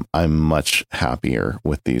 I'm much happier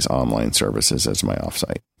with these online services as my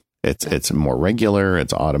offsite. It's more regular.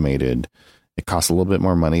 It's automated. It costs a little bit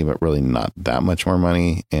more money, but really not that much more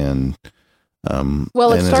money. And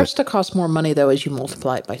it starts to cost more money, though, as you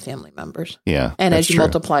multiply it by family members. Yeah. And as you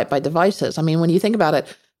multiply it by devices. I mean, when you think about it,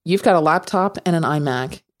 you've got a laptop and an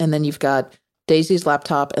iMac, and then you've got Daisy's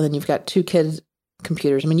laptop, and then you've got two kids'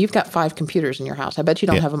 computers. I mean, you've got 5 computers in your house. I bet you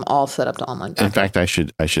don't have them all set up to online backup. In fact, I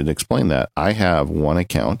should explain that. I have one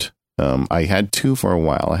account. I had 2 for a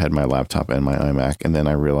while. I had my laptop and my iMac, and then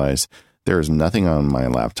I realized there is nothing on my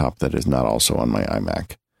laptop that is not also on my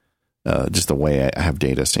iMac. Just the way I have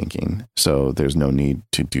data syncing. So there's no need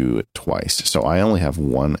to do it twice. So I only have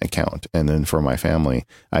one account. And then for my family,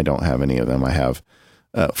 I don't have any of them. I have...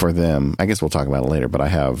 for them, I guess we'll talk about it later, but I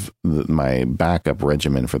have my backup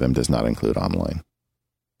regimen for them does not include online.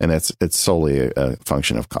 And it's solely a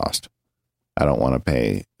function of cost. I don't want to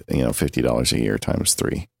pay, $50 a year times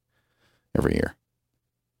 3 every year.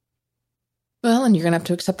 Well, and you're going to have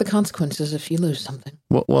to accept the consequences if you lose something.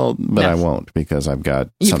 Well, but no. I won't because you've got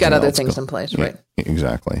other things in place, right? Yeah,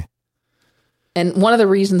 exactly. And one of the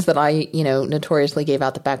reasons that I, notoriously gave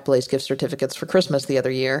out the Backblaze gift certificates for Christmas the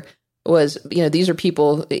other year was, these are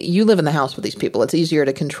people, you live in the house with these people. It's easier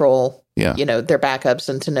to control, their backups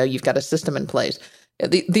and to know you've got a system in place.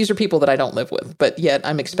 These are people that I don't live with, but yet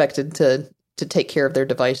I'm expected to take care of their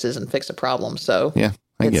devices and fix a problem. So yeah,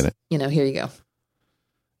 I get it. Here you go.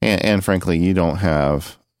 And frankly, you don't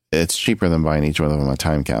have, it's cheaper than buying each one of them a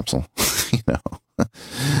time capsule,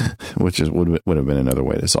 which would have been another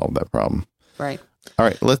way to solve that problem. Right. All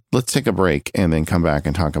right, let's take a break and then come back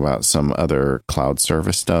and talk about some other cloud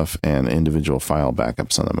service stuff and individual file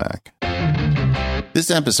backups on the Mac. This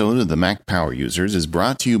episode of the Mac Power Users is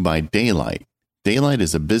brought to you by Daylight. Daylight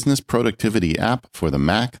is a business productivity app for the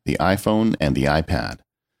Mac, the iPhone, and the iPad.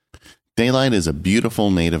 Daylight is a beautiful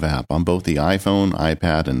native app on both the iPhone,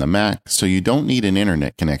 iPad, and the Mac, so you don't need an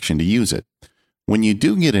internet connection to use it. When you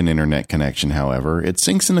do get an internet connection, however, it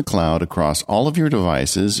syncs in the cloud across all of your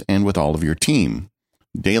devices and with all of your team.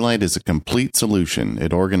 Daylight is a complete solution.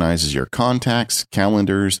 It organizes your contacts,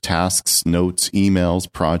 calendars, tasks, notes,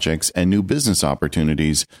 emails, projects, and new business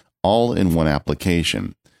opportunities all in one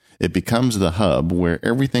application. It becomes the hub where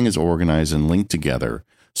everything is organized and linked together,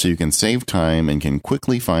 so you can save time and can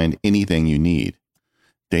quickly find anything you need.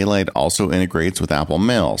 Daylight also integrates with Apple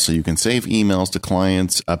Mail, so you can save emails to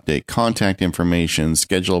clients, update contact information,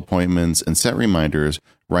 schedule appointments, and set reminders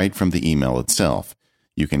right from the email itself.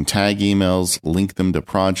 You can tag emails, link them to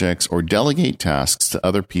projects, or delegate tasks to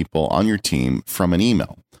other people on your team from an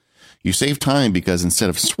email. You save time because instead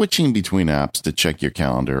of switching between apps to check your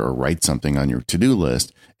calendar or write something on your to-do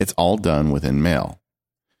list, it's all done within Mail.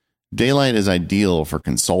 Daylight is ideal for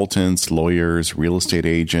consultants, lawyers, real estate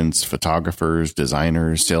agents, photographers,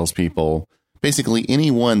 designers, salespeople, basically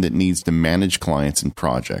anyone that needs to manage clients and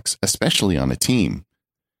projects, especially on a team.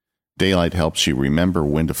 Daylight helps you remember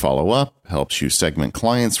when to follow up, helps you segment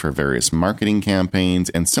clients for various marketing campaigns,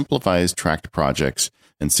 and simplifies tracked projects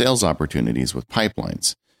and sales opportunities with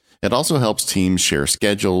pipelines. It also helps teams share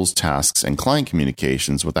schedules, tasks, and client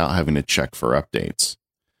communications without having to check for updates.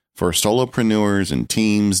 For solopreneurs and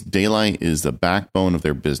teams, Daylight is the backbone of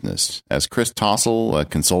their business. As Chris Tossell, a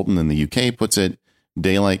consultant in the UK, puts it,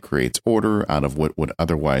 Daylight creates order out of what would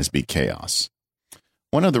otherwise be chaos.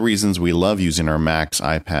 One of the reasons we love using our Macs,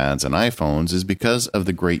 iPads, and iPhones is because of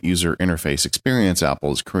the great user interface experience Apple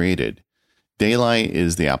has created. Daylight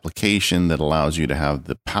is the application that allows you to have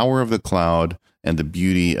the power of the cloud and the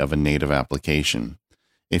beauty of a native application.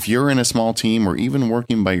 If you're in a small team or even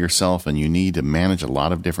working by yourself and you need to manage a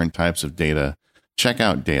lot of different types of data, check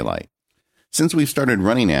out Daylight. Since we've started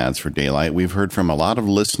running ads for Daylight, we've heard from a lot of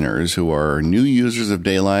listeners who are new users of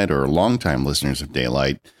Daylight or longtime listeners of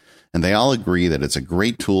Daylight, and they all agree that it's a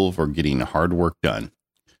great tool for getting hard work done.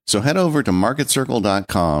 So head over to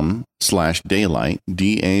marketcircle.com/daylight,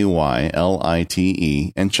 DAYLITE,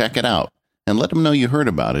 and check it out. And let them know you heard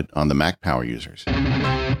about it on the Mac Power Users.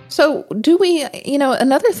 So do we,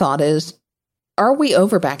 another thought is, are we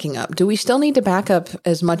over backing up? Do we still need to back up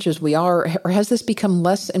as much as we are? Or has this become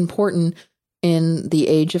less important in the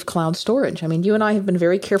age of cloud storage? I mean, you and I have been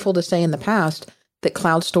very careful to say in the past that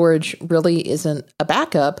cloud storage really isn't a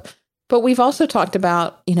backup. But we've also talked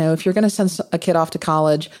about, if you're going to send a kid off to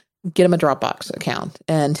college, get them a Dropbox account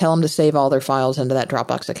and tell them to save all their files into that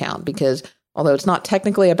Dropbox account. Because although it's not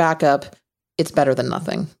technically a backup, it's better than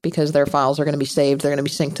nothing because their files are going to be saved. They're going to be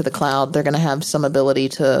synced to the cloud. They're going to have some ability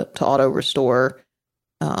to auto restore.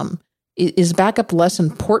 Is backup less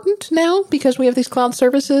important now because we have these cloud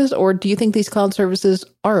services, or do you think these cloud services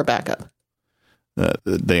are a backup?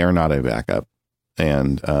 They are not a backup.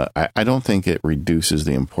 And I don't think it reduces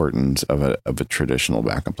the importance of a traditional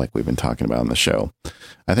backup like we've been talking about on the show.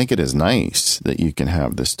 I think it is nice that you can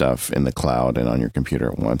have this stuff in the cloud and on your computer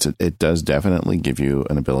at once. It does definitely give you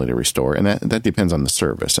an ability to restore, and that depends on the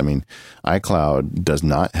service. I mean, iCloud does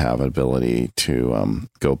not have an ability to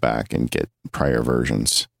go back and get prior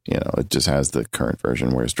versions. It just has the current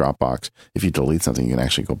version, whereas Dropbox, if you delete something, you can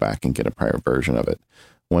actually go back and get a prior version of it.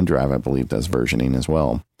 OneDrive, I believe, does versioning as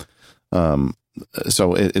well.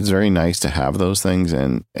 So it's very nice to have those things,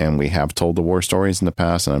 and we have told the war stories in the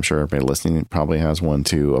past, and I'm sure everybody listening probably has one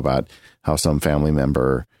too, about how some family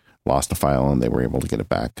member lost a file and they were able to get it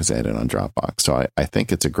back because they had it on Dropbox. So I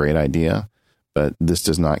think it's a great idea, but this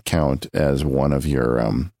does not count as one of your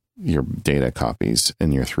data copies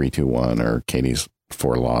in your 321 or Katie's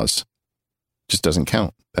 4 laws. Just doesn't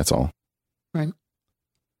count. That's all. Right.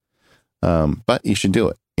 But you should do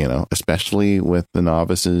it. Especially with the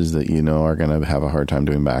novices that are going to have a hard time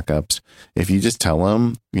doing backups. If you just tell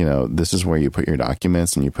them, this is where you put your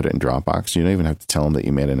documents and you put it in Dropbox, you don't even have to tell them that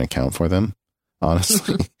you made an account for them.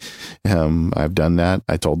 Honestly, I've done that.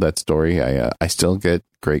 I told that story. I still get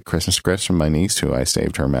great Christmas gifts from my niece, who I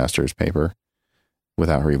saved her master's paper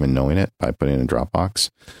without her even knowing it by putting it in Dropbox.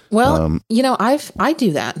 Well, I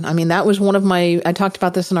do that. I mean, that was one of I talked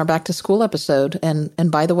about this in our back to school episode. And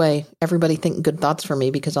by the way, everybody think good thoughts for me,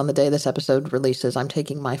 because on the day this episode releases, I'm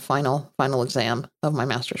taking my final exam of my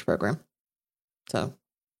master's program. So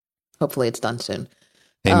hopefully it's done soon.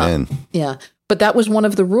 Amen. Yeah. But that was one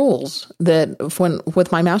of the rules that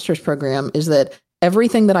with my master's program, is that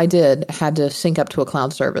everything that I did had to sync up to a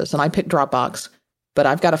cloud service. And I picked Dropbox. But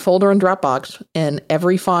I've got a folder in Dropbox, and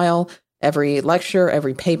every file, every lecture,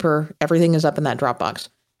 every paper, everything is up in that Dropbox.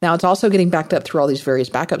 Now, it's also getting backed up through all these various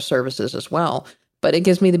backup services as well. But it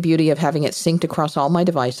gives me the beauty of having it synced across all my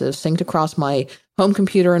devices, synced across my home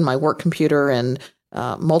computer and my work computer and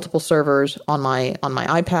multiple servers on my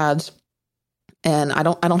iPads. And I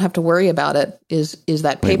don't have to worry about it. Is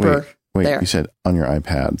that paper wait, there? You said on your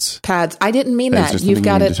iPads. Pads. I didn't mean that. You've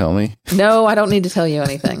got it. To tell me? No, I don't need to tell you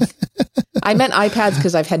anything. I meant iPads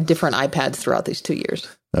because I've had different iPads throughout these 2 years.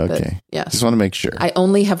 Okay. But, yes. Just want to make sure. I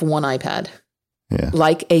only have one iPad. Yeah.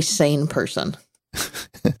 Like a sane person.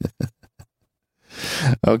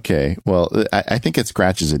 Okay. Well, I think it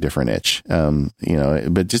scratches a different itch,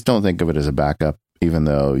 but just don't think of it as a backup, even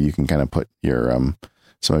though you can kind of put your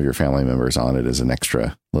some of your family members on it as an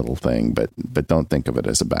extra little thing, but don't think of it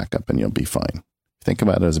as a backup and you'll be fine. Think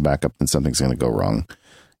about it as a backup, then something's going to go wrong.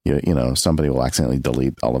 Somebody will accidentally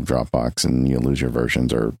delete all of Dropbox and you'll lose your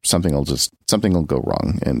versions, or something will go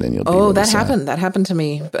wrong, and then you'll be really sad. Happened. That happened to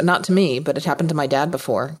me, but not to me, but it happened to my dad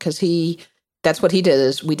before, because that's what he did.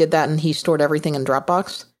 Is we did that, and he stored everything in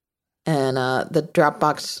Dropbox, and the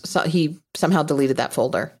Dropbox, he somehow deleted that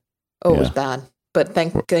folder. It was bad, but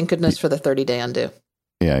thank goodness for the 30-day undo.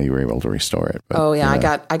 Yeah, you were able to restore it. But,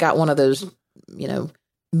 I got one of those,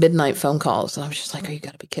 midnight phone calls, and I was just like, "Are you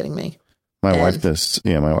got to be kidding me?" My wife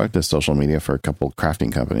does social media for a couple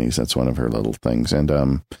crafting companies. That's one of her little things,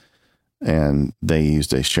 and they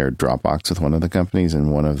used a shared Dropbox with one of the companies,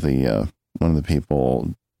 and one of the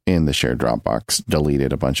people in the shared Dropbox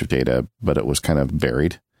deleted a bunch of data, but it was kind of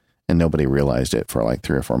buried, and nobody realized it for like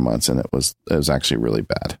 3 or 4 months, and it was actually really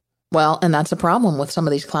bad. Well, and that's a problem with some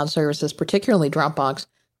of these cloud services, particularly Dropbox,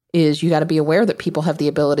 is you got to be aware that people have the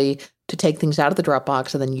ability to take things out of the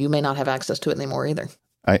Dropbox, and then you may not have access to it anymore either.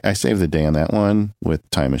 I saved the day on that one with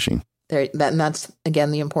Time Machine. And that's,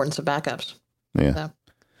 again, the importance of backups. Yeah. So.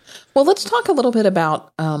 Well, let's talk a little bit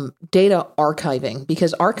about data archiving,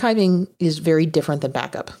 because archiving is very different than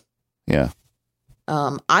backup. Yeah.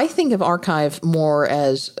 I think of archive more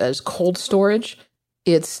as cold storage.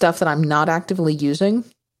 It's stuff that I'm not actively using.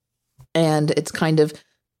 And it's kind of,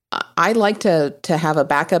 I like to have a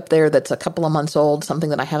backup there that's a couple of months old,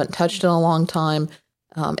 something that I haven't touched in a long time.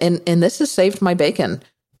 And this has saved my bacon.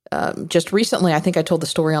 Just recently, I think I told the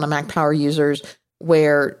story on a Mac Power Users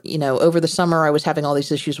where, over the summer, I was having all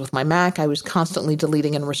these issues with my Mac. I was constantly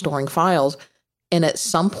deleting and restoring files. And at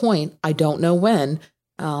some point, I don't know when,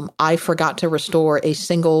 I forgot to restore a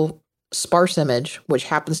single sparse image, which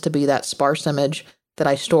happens to be that sparse image that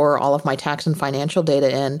I store all of my tax and financial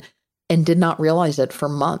data in, and did not realize it for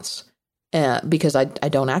months because I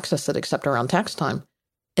don't access it except around tax time.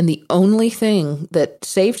 And the only thing that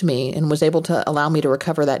saved me and was able to allow me to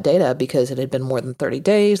recover that data, because it had been more than 30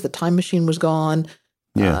 days, the Time Machine was gone,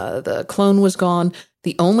 the clone was gone.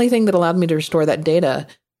 The only thing that allowed me to restore that data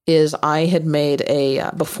is I had made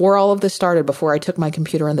before all of this started, before I took my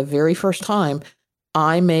computer in the very first time,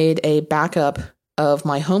 I made a backup of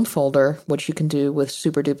my home folder, which you can do with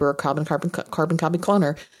SuperDuper or Carbon Copy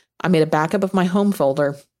Cloner. I made a backup of my home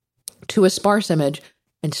folder to a sparse image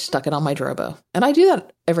and stuck it on my Drobo. And I do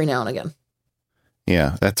that every now and again.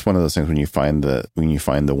 Yeah, that's one of those things when you find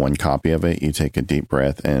the one copy of it, you take a deep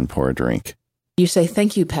breath and pour a drink. You say,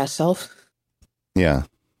 "Thank you, past self." Yeah.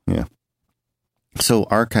 So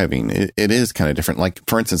archiving, it is kind of different. Like,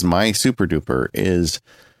 for instance, my SuperDuper is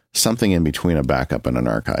something in between a backup and an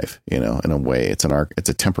archive, in a way. It's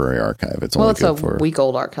a temporary archive. It's a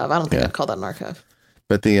week-old archive. I don't think I'd call that an archive.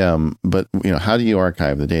 But how do you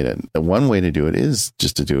archive the data? The one way to do it is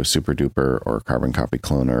just to do a SuperDuper or Carbon Copy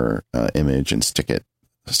Cloner image and stick it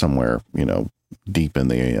somewhere, deep in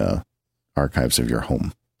the archives of your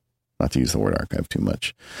home. Not to use the word archive too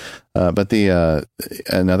much. But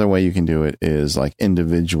another way you can do it is like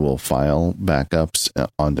individual file backups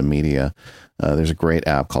onto media. There's a great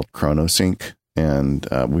app called ChronoSync, and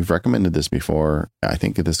we've recommended this before. I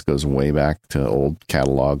think this goes way back to old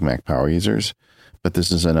catalog Mac Power Users. But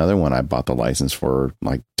this is another one I bought the license for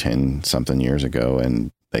like 10 something years ago,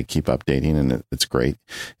 and they keep updating, and it's great.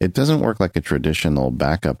 It doesn't work like a traditional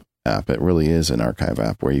backup app. It really is an archive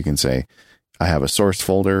app where you can say, I have a source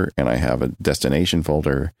folder and I have a destination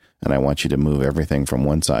folder, and I want you to move everything from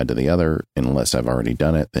one side to the other. Unless I've already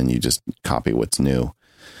done it, then you just copy what's new.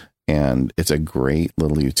 And it's a great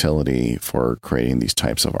little utility for creating these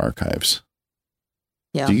types of archives.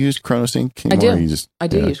 Yeah. Do you use ChronoSync anymore? I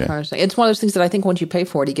do use ChronoSync. It's one of those things that I think once you pay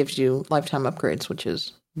for it, he gives you lifetime upgrades, which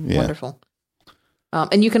is wonderful.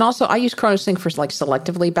 And you can also, I use ChronoSync for like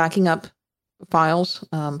selectively backing up files.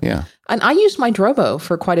 And I use my Drobo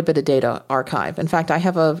for quite a bit of data archive. In fact, I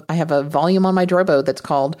have a volume on my Drobo that's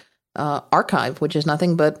called Archive, which is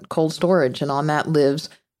nothing but cold storage. And on that lives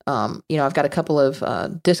I've got a couple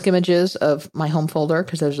of disk images of my home folder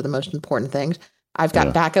because those are the most important things. I've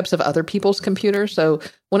got backups of other people's computers. So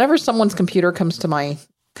whenever someone's computer comes to my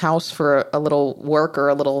house for a little work or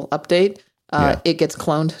a little update, it gets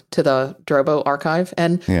cloned to the Drobo archive.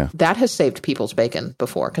 And that has saved people's bacon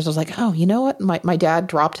before. Because I was like, oh, you know what? My dad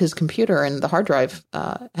dropped his computer and the hard drive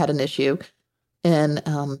had an issue. And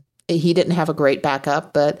he didn't have a great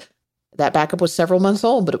backup, but that backup was several months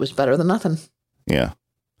old, but it was better than nothing. Yeah.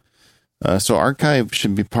 So archive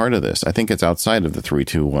should be part of this. I think it's outside of the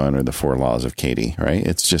 3-2-1 or the 4 laws of Katie, right?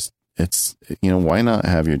 It's why not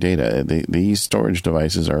have your data? These storage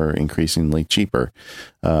devices are increasingly cheaper.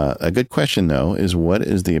 A good question, though, is what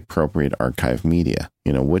is the appropriate archive media?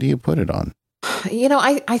 What do you put it on?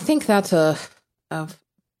 I think that's a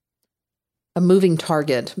moving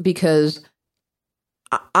target because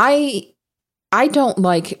I don't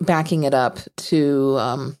like backing it up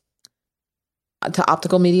to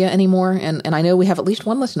optical media anymore. And I know we have at least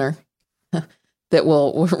one listener that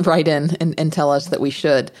will write in and tell us that we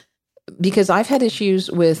should, because I've had issues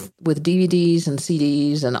with DVDs and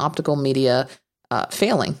CDs and optical media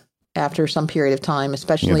failing after some period of time,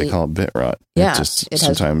 especially. They call it bit rot. Yeah.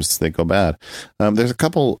 Sometimes they go bad. There's a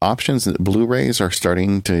couple options that Blu-rays are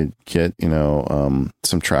starting to get,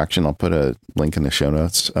 some traction. I'll put a link in the show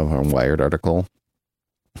notes of a Wired article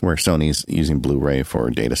where Sony's using Blu-ray for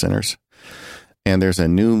data centers. And there's a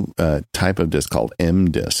new type of disc called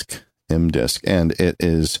M-Disc, and it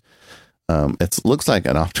is, it looks like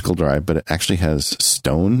an optical drive, but it actually has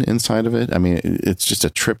stone inside of it. I mean, it's just a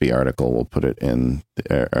trippy article. We'll put it in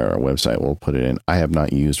our website. We'll put it in. I have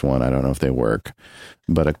not used one. I don't know if they work,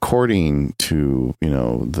 but according to,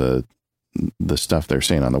 the stuff they're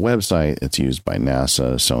saying on the website, it's used by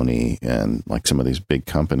NASA, Sony, and like some of these big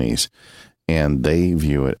companies, and they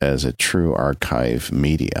view it as a true archive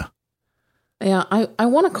media. Yeah, I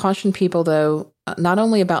want to caution people, though, not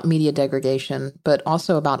only about media degradation, but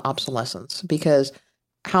also about obsolescence, because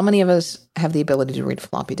how many of us have the ability to read a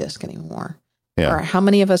floppy disk anymore? Yeah. Or how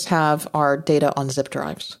many of us have our data on zip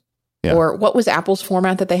drives? Yeah. Or what was Apple's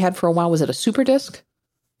format that they had for a while? Was it a super disk?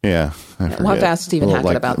 Yeah. We'll have to ask Stephen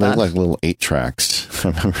Hackett about that. Like little 8 tracks.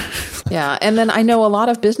 Yeah. And then I know a lot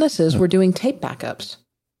of businesses were doing tape backups.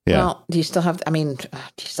 Yeah. Well, do you still have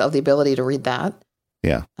the ability to read that?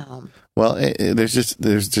 Yeah. Well, there's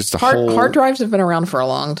just a hard drives have been around for a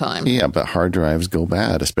long time. Yeah, but hard drives go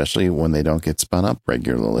bad, especially when they don't get spun up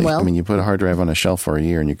regularly. Well, I mean, you put a hard drive on a shelf for a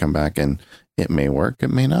year and you come back and it may work, it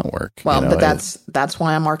may not work. Well, but that's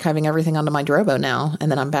why I'm archiving everything onto my Drobo now,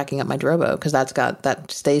 and then I'm backing up my Drobo because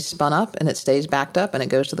that stays spun up and it stays backed up and it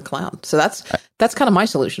goes to the cloud. So that's kind of my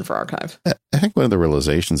solution for archive. I think one of the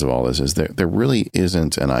realizations of all this is there really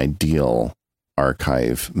isn't an ideal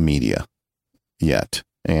archive media yet.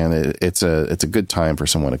 And it's a good time for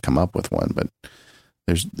someone to come up with one, but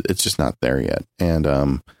it's just not there yet. And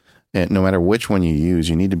no matter which one you use,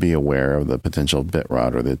 you need to be aware of the potential bit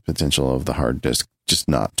rot or the potential of the hard disk just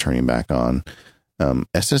not turning back on.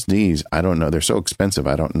 SSDs, I don't know. They're so expensive.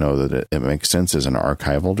 I don't know that it makes sense as an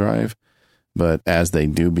archival drive, but as they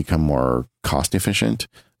do become more cost efficient,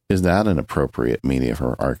 is that an appropriate media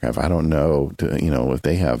for archive? I don't know, if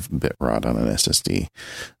they have bit rot on an SSD.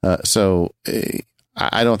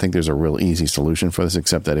 I don't think there's a real easy solution for this,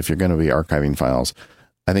 except that if you're going to be archiving files,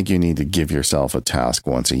 I think you need to give yourself a task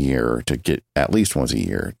once a year to get at least once a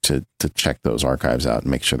year to check those archives out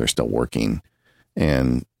and make sure they're still working.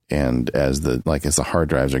 And as the hard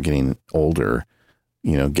drives are getting older,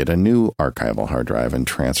 get a new archival hard drive and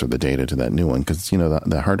transfer the data to that new one. Cause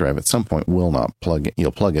the hard drive at some point will not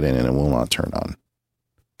you'll plug it in and it will not turn on.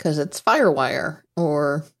 Cause it's FireWire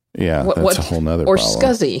or... Yeah, that's a whole nother problem.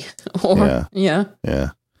 Or SCSI. Yeah.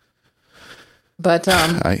 But,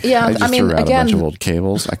 I just threw out a bunch of old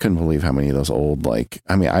cables. I couldn't believe how many of those old, I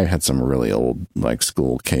had some really old,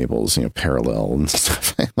 school cables, parallel and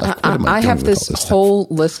stuff. I have this whole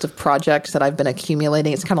list of projects that I've been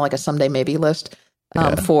accumulating. It's kind of like a someday maybe list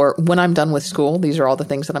for when I'm done with school. These are all the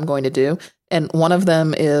things that I'm going to do. And one of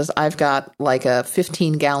them is I've got a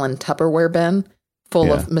 15-gallon Tupperware bin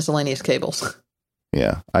full of miscellaneous cables.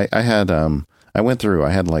 Yeah, I had, I went through,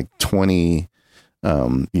 I had 20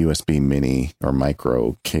 USB mini or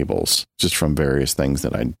micro cables just from various things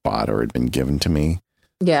that I'd bought or had been given to me.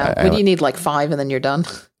 Yeah, you need 5 and then you're done.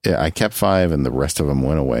 Yeah, I kept 5 and the rest of them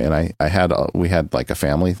went away. And we had a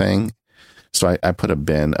family thing. So I put a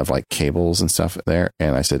bin of cables and stuff there.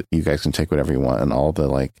 And I said, you guys can take whatever you want. And all the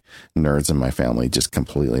nerds in my family just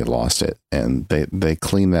completely lost it. And they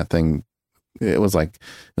cleaned that thing. It was like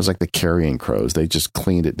the carrion crows. They just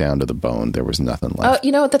cleaned it down to the bone. There was nothing left. Oh,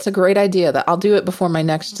 you know what? That's a great idea. I'll do it before my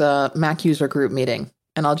next Mac user group meeting.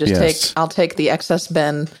 and I'll just take the excess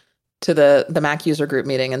bin to the Mac user group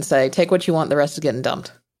meeting and say, take what you want. The rest is getting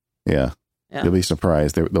dumped. Yeah. You'll be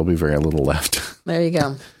surprised. There'll be very little left. There you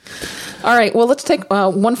go. All right. Well, let's take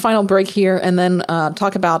one final break here and then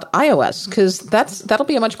talk about iOS, because that'll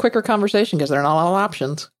be a much quicker conversation because there are not a lot of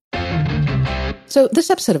options. So this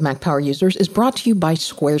episode of Mac Power Users is brought to you by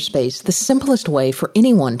Squarespace, the simplest way for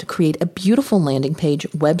anyone to create a beautiful landing page,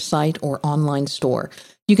 website, or online store.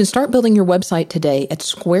 You can start building your website today at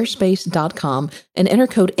squarespace.com and enter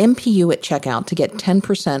code MPU at checkout to get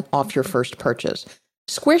 10% off your first purchase.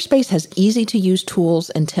 Squarespace has easy-to-use tools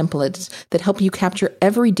and templates that help you capture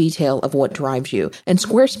every detail of what drives you. And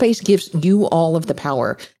Squarespace gives you all of the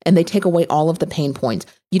power, and they take away all of the pain points.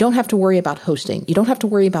 You don't have to worry about hosting. You don't have to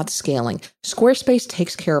worry about scaling. Squarespace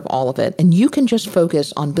takes care of all of it, and you can just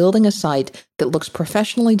focus on building a site that looks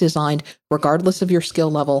professionally designed, regardless of your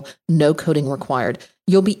skill level, no coding required.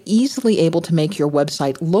 You'll be easily able to make your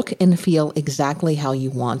website look and feel exactly how you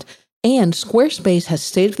want. And Squarespace has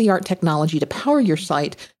state-of-the-art technology to power your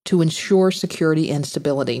site to ensure security and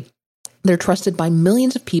stability. They're trusted by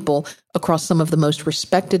millions of people across some of the most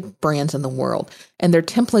respected brands in the world, and their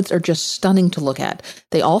templates are just stunning to look at.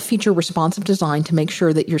 They all feature responsive design to make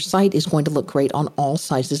sure that your site is going to look great on all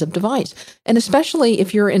sizes of device. And especially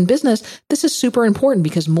if you're in business, this is super important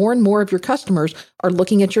because more and more of your customers are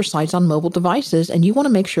looking at your sites on mobile devices, and you want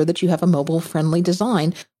to make sure that you have a mobile-friendly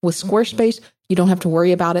design. With Squarespace, you don't have to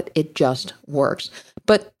worry about it. It just works.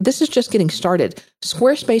 But this is just getting started.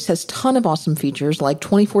 Squarespace has a ton of awesome features like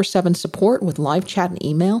 24/7 support with live chat and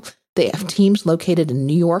email. They have teams located in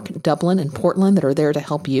New York, Dublin, and Portland that are there to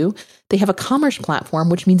help you. They have a commerce platform,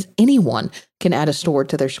 which means anyone can add a store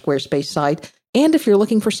to their Squarespace site. And if you're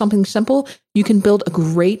looking for something simple, you can build a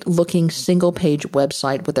great-looking single-page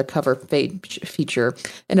website with their cover page feature.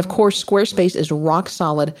 And of course, Squarespace is rock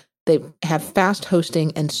solid. They have fast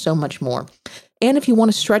hosting and so much more. And if you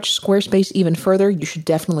want to stretch Squarespace even further, you should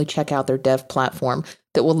definitely check out their dev platform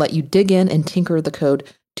that will let you dig in and tinker the code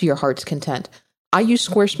to your heart's content. I use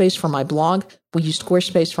Squarespace for my blog. We use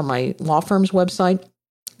Squarespace for my law firm's website.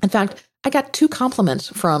 In fact, I got 2 compliments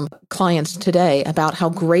from clients today about how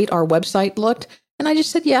great our website looked. And I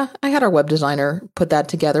just said, yeah, I had our web designer put that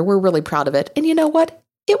together. We're really proud of it. And you know what?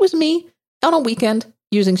 It was me on a weekend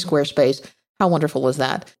using Squarespace. How wonderful is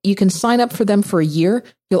that? You can sign up for them for a year.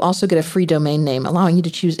 You'll also get a free domain name, allowing you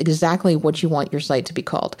to choose exactly what you want your site to be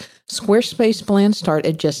called. Squarespace plans start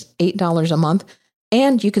at just $8 a month,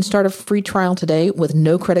 and you can start a free trial today with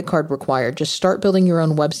no credit card required. Just start building your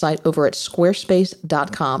own website over at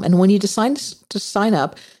squarespace.com. And when you decide to sign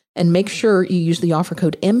up, and make sure you use the offer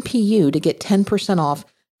code MPU to get 10% off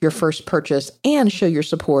your first purchase and show your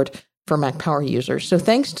support for Mac Power users. So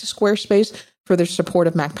thanks to Squarespace for their support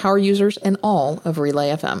of Mac Power users and all of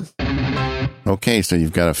Relay FM. Okay, so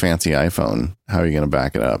you've got a fancy iPhone. How are you going to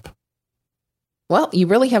back it up? Well, you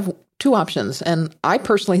really have 2 options, and I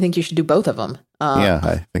personally think you should do both of them. Yeah,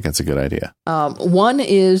 I think that's a good idea. One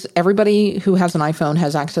is everybody who has an iPhone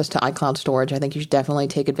has access to iCloud storage. I think you should definitely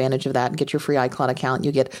take advantage of that and get your free iCloud account.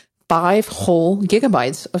 You get 5 whole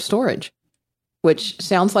gigabytes of storage, which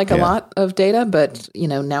sounds like a lot of data, but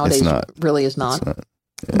nowadays it really is not. Yeah.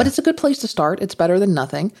 But it's a good place to start. It's better than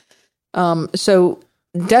nothing. So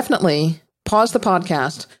definitely pause the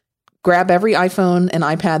podcast, grab every iPhone and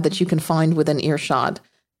iPad that you can find within earshot,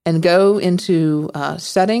 and go into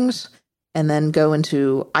settings, and then go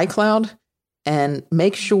into iCloud, and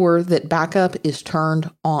make sure that backup is turned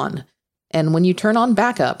on. And when you turn on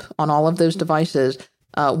backup on all of those devices,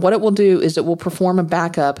 what it will do is it will perform a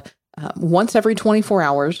backup once every 24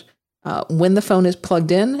 hours. When the phone is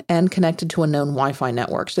plugged in and connected to a known Wi-Fi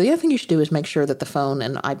network. So the other thing you should do is make sure that the phone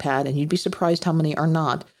and iPad, and you'd be surprised how many are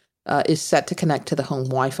not, is set to connect to the home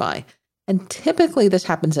Wi-Fi. And typically this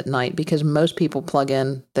happens at night because most people plug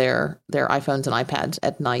in their iPhones and iPads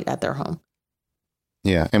at night at their home.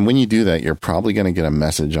 Yeah, and when you do that, you're probably going to get a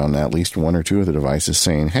message on at least 1 or 2 of the devices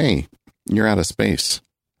saying, hey, you're out of space.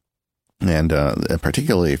 And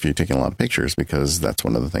particularly if you're taking a lot of pictures, because that's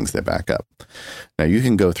one of the things they back up. Now, you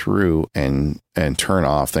can go through and turn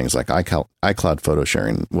off things like iCloud photo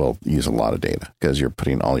sharing will use a lot of data because you're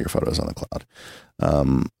putting all your photos on the cloud.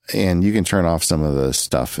 And you can turn off some of the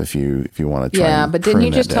stuff if you want to try. Yeah, but didn't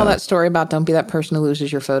you just tell that story about don't be that person who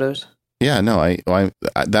loses your photos? Yeah, no, I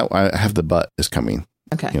have the but is coming.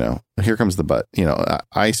 Okay. Here comes the but.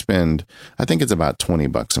 I think it's about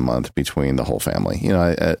 $20 a month between the whole family.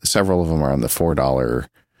 Several of them are on the $4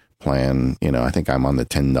 plan. I think I'm on the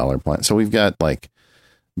 $10 plan. So we've got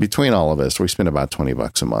between all of us, we spend about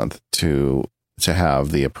 $20 a month to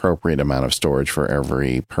have the appropriate amount of storage for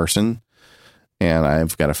every person. and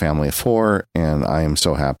I've got a family of 4, and I am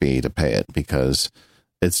so happy to pay it because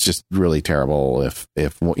it's just really terrible if an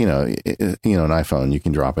iPhone, you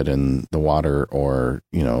can drop it in the water or,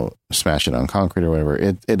 smash it on concrete or whatever.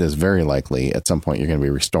 It is very likely at some point you're going to be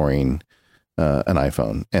restoring an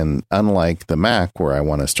iPhone. And unlike the Mac, where I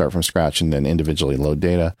want to start from scratch and then individually load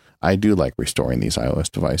data, I do like restoring these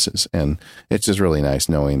iOS devices. And it's just really nice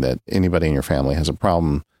knowing that anybody in your family has a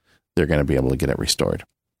problem, they're going to be able to get it restored.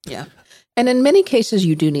 Yeah. And in many cases,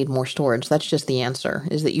 you do need more storage. That's just the answer,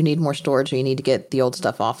 is that you need more storage or you need to get the old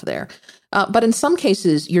stuff off there. But in some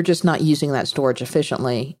cases, you're just not using that storage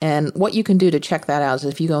efficiently. And what you can do to check that out is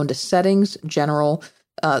if you go into Settings, General,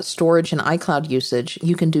 Storage, and iCloud usage,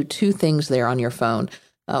 you can do 2 things there on your phone.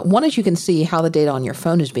 One is you can see how the data on your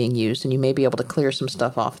phone is being used, and you may be able to clear some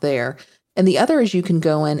stuff off there. And the other is you can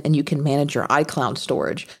go in and you can manage your iCloud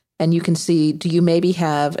storage. And you can see, do you maybe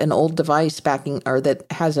have an old device backing or that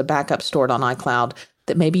has a backup stored on iCloud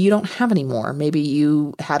that maybe you don't have anymore? Maybe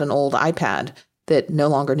you had an old iPad that no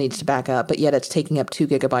longer needs to back up, but yet it's taking up 2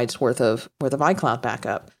 gigabytes worth of iCloud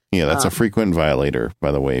backup. Yeah, that's a frequent violator,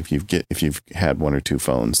 by the way. If you've had 1 or 2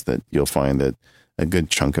 phones, that you'll find that a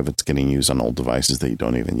good chunk of it's getting used on old devices that you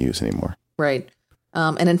don't even use anymore. Right.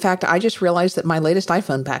 And in fact, I just realized that my latest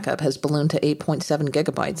iPhone backup has ballooned to 8.7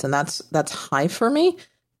 gigabytes, and that's high for me.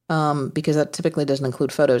 Because that typically doesn't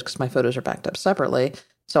include photos because my photos are backed up separately.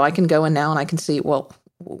 So I can go in now and I can see, well,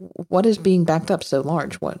 what is being backed up so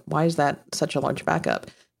large? Why is that such a large backup?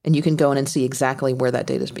 And you can go in and see exactly where that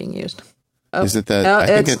data is being used. Oh, is it that?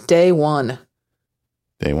 It's day one.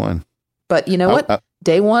 Day one. But you know what?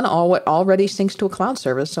 Day one already syncs to a cloud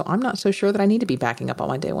service, so I'm not so sure that I need to be backing up all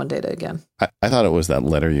my day one data again. I thought it was that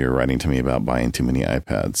letter you were writing to me about buying too many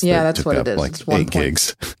iPads. Yeah, that's what it is. Like it's 8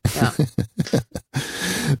 gigs. Yeah.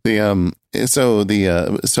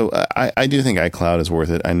 I do think iCloud is worth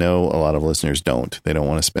it. I know a lot of listeners don't. They don't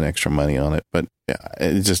want to spend extra money on it, but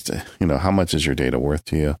it just, how much is your data worth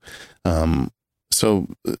to you? So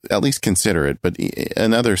at least consider it. But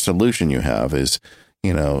another solution you have is,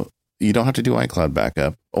 you don't have to do iCloud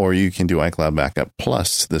backup, or you can do iCloud backup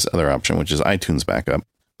plus this other option, which is iTunes backup.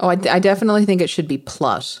 Oh, I definitely think it should be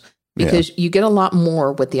plus because you get a lot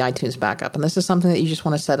more with the iTunes backup. And this is something that you just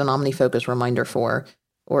want to set an OmniFocus reminder for,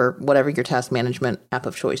 or whatever your task management app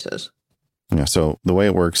of choice is. Yeah. So the way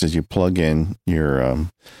it works is you plug in your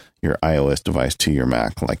iOS device to your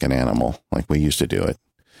Mac like an animal, like we used to do it.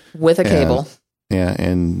 With a cable. Yeah.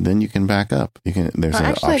 And then you can back up. There's an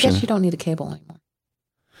option. I guess you don't need a cable anymore.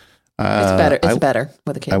 It's better. It's better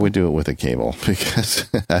with a cable. I would do it with a cable because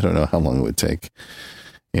I don't know how long it would take.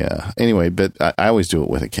 Yeah. Anyway, but I always do it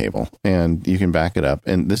with a cable, and you can back it up.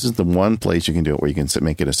 And this is the one place you can do it where you can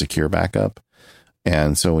make it a secure backup.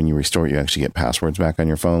 And so when you restore it, you actually get passwords back on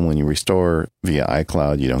your phone. When you restore via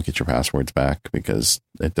iCloud, you don't get your passwords back because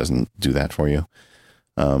it doesn't do that for you.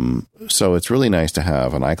 So it's really nice to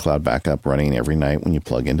have an iCloud backup running every night when you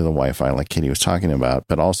plug into the Wi-Fi like Katie was talking about,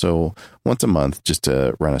 but also once a month just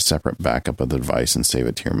to run a separate backup of the device and save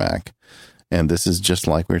it to your Mac. And this is just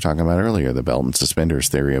like we were talking about earlier, the belt and suspenders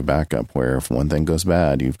theory of backup, where if one thing goes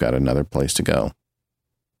bad, you've got another place to go.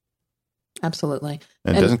 Absolutely.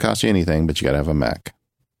 And it doesn't cost you anything, but you got to have a Mac.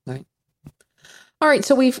 Right. All right,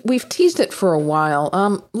 so we've teased it for a while.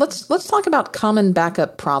 Let's talk about common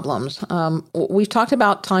backup problems. We've talked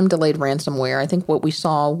about time-delayed ransomware. I think what we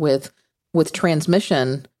saw with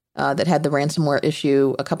Transmission that had the ransomware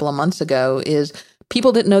issue a couple of months ago is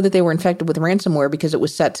people didn't know that they were infected with ransomware because it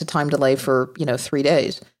was set to time delay for 3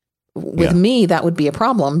 days. With me, that would be a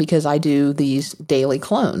problem because I do these daily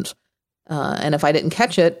clones. And if I didn't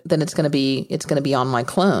catch it, then it's going to be on my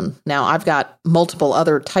clone. Now I've got multiple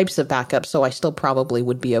other types of backups, so I still probably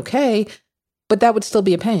would be okay, but that would still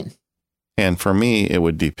be a pain. And for me, it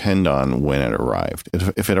would depend on when it arrived.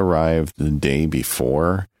 If it arrived the day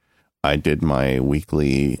before I did my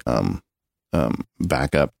weekly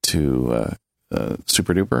backup to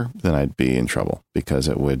SuperDuper, then I'd be in trouble because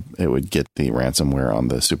it would get the ransomware on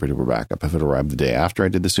the SuperDuper backup. If it arrived the day after I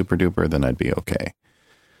did the SuperDuper, then I'd be okay.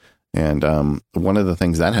 And one of the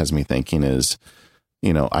things that has me thinking is,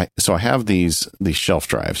 I have these shelf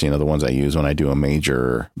drives, the ones I use when I do a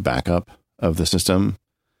major backup of the system.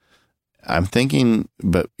 I'm thinking,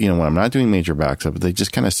 but when I'm not doing major backup, they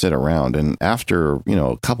just kind of sit around. And after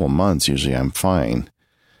a couple months, usually I'm fine.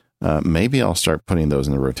 Maybe I'll start putting those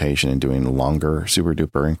in the rotation and doing longer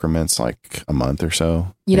SuperDuper increments, like a month or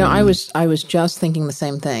so. I was just thinking the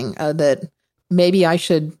same thing, that maybe I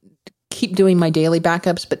should keep doing my daily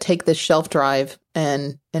backups, but take this shelf drive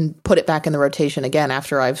and put it back in the rotation again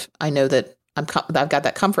after I know that I've got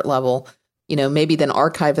that comfort level. Maybe then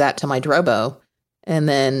archive that to my Drobo And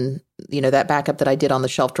then, that backup that I did on the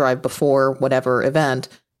shelf drive before whatever event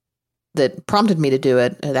that prompted me to do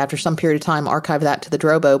it, and after some period of time, archive that to the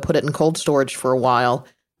Drobo, put it in cold storage for a while,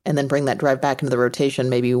 and then bring that drive back into the rotation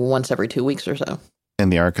maybe once every 2 weeks or so.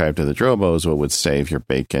 And the archive to the Drobo is what would save your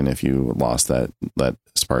bacon if you lost that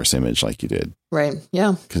sparse image like you did. Right.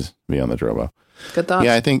 Yeah. Because be on the Drobo. Good thought.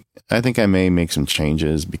 Yeah, I think I may make some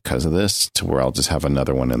changes because of this to where I'll just have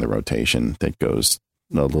another one in the rotation that goes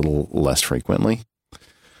a little less frequently.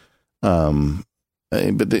 But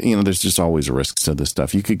there's just always risks to this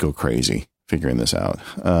stuff. You could go crazy figuring this out.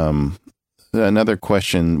 Another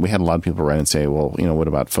question, we had a lot of people write and say, well, what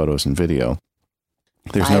about photos and video?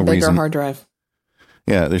 There's no bigger reason. Hard drive.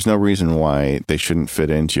 Yeah, there's no reason why they shouldn't fit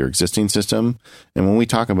into your existing system. And when we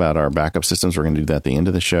talk about our backup systems, we're going to do that at the end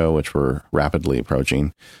of the show, which we're rapidly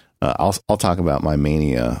approaching. I'll talk about my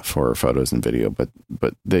mania for photos and video, but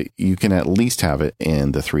you can at least have it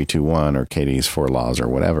in the 321 or Katie's 4 laws or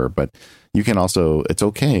whatever. But you can also, it's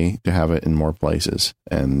okay to have it in more places,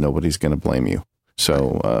 and nobody's going to blame you.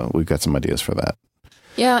 So we've got some ideas for that.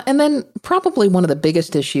 Yeah, and then probably one of the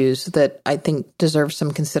biggest issues that I think deserves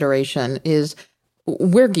some consideration is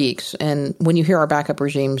we're geeks, and when you hear our backup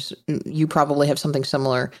regimes, you probably have something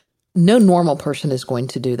similar. No normal person is going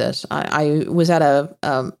to do this. I was at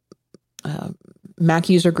a Mac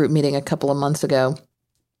user group meeting a couple of months ago,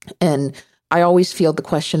 and I always field the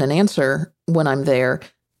question and answer when I'm there.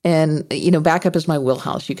 And, backup is my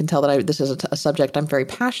wheelhouse. You can tell that this is a subject I'm very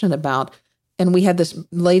passionate about. And we had this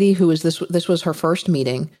lady who was this was her first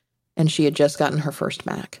meeting, and she had just gotten her first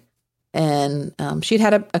Mac. And she'd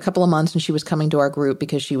had a couple of months, and she was coming to our group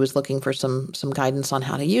because she was looking for some guidance on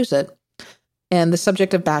how to use it. And the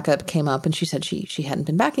subject of backup came up, and she said she hadn't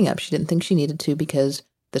been backing up. She didn't think she needed to because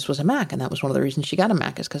this was a Mac, and that was one of the reasons she got a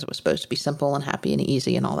Mac, is because it was supposed to be simple and happy and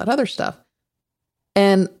easy and all that other stuff.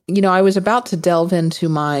 And, I was about to delve into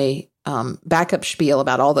my backup spiel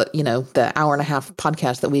about all the, the hour and a half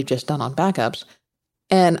podcast that we've just done on backups.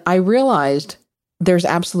 And I realized there's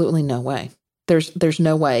absolutely no way. There's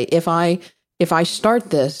no way. If I start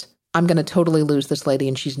this, I'm going to totally lose this lady,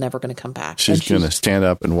 and she's never going to come back. She's going to stand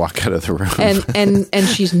up and walk out of the room. and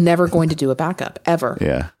she's never going to do a backup ever.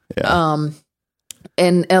 Yeah.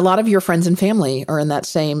 And a lot of your friends and family are in that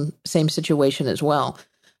same situation as well.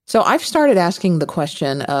 So I've started asking the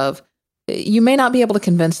question of, you may not be able to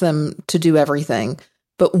convince them to do everything,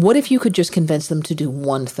 but what if you could just convince them to do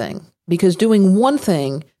one thing? Because doing one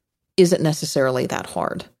thing isn't necessarily that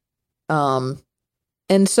hard.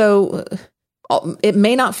 And so it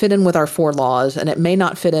may not fit in with our 4 laws, and it may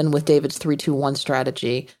not fit in with David's 3-2-1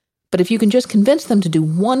 strategy. But if you can just convince them to do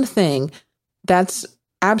one thing, that's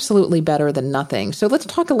absolutely better than nothing. So let's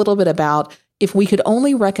talk a little bit about, if we could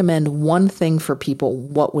only recommend one thing for people,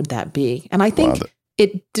 what would that be? And I think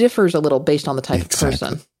it differs a little based on the type of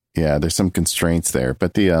person. Yeah, there's some constraints there,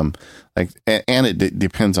 but and it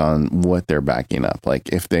depends on what they're backing up. Like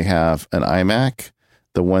if they have an iMac,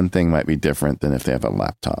 the one thing might be different than if they have a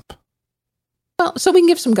laptop. Well, so we can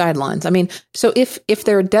give some guidelines. I mean, so if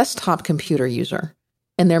they're a desktop computer user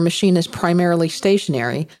and their machine is primarily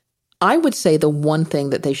stationary, I would say the one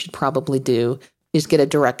thing that they should probably do is get a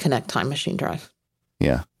direct connect Time Machine drive.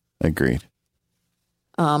 Yeah, agreed.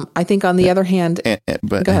 I think on the other hand,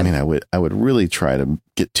 but I mean, I would really try to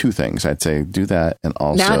get 2 things. I'd say do that, and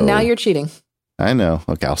also now you're cheating. I know.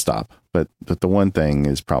 Okay, I'll stop. But the one thing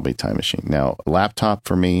is probably Time Machine. Now, laptop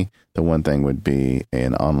for me, the one thing would be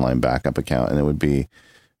an online backup account, and it would be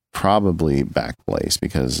probably Backblaze,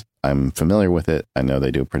 because I'm familiar with it. I know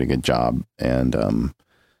they do a pretty good job, and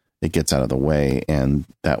it gets out of the way, and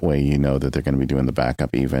that way that they're going to be doing the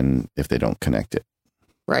backup even if they don't connect it.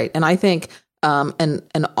 Right, and I think an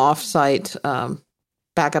offsite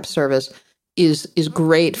backup service is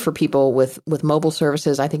great for people with mobile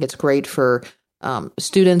services. I think it's great for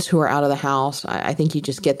students who are out of the house. I think you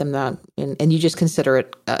just get them that, and you just consider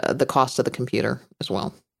it the cost of the computer as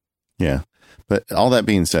well. Yeah, but all that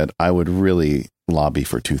being said, I would really lobby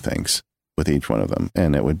for 2 things with each one of them,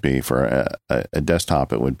 and it would be for a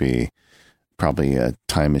desktop. It would be probably a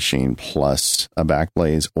Time Machine plus a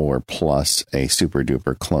Backblaze, or plus a super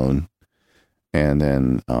duper clone. And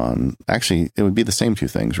then actually, it would be the same 2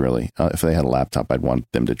 things, really. If they had a laptop, I'd want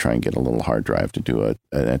them to try and get a little hard drive to do an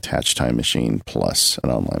attached Time Machine plus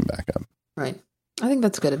an online backup. Right. I think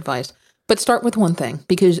that's good advice. But start with one thing,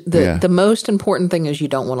 because the most important thing is you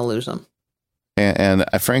don't want to lose them. And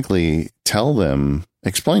I frankly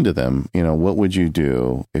explain to them, what would you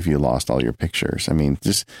do if you lost all your pictures? I mean,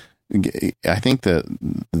 I think that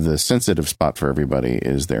the sensitive spot for everybody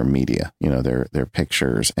is their media, their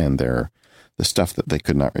pictures and the stuff that they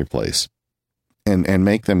could not replace. and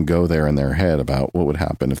make them go there in their head about what would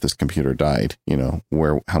happen if this computer died.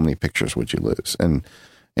 How many pictures would you lose? And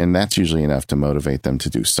that's usually enough to motivate them to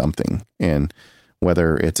do something. And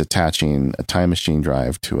whether it's attaching a Time Machine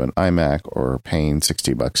drive to an iMac or paying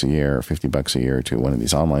 $60 a year or $50 a year to one of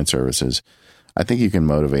these online services, I think you can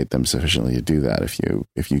motivate them sufficiently to do that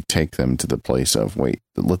if you take them to the place of, wait,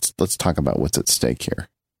 let's talk about what's at stake here.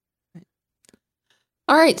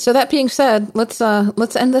 All right. So that being said, let's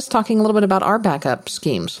end this talking a little bit about our backup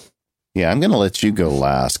schemes. Yeah, I'm going to let you go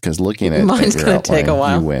last because looking at mine's going to take a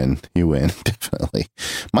while. You win, definitely.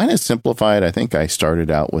 Mine is simplified. I think I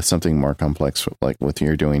started out with something more complex, like what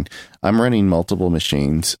you're doing. I'm running multiple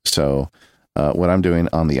machines, so what I'm doing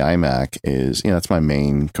on the iMac is, it's my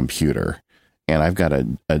main computer, and I've got a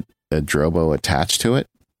Drobo attached to it.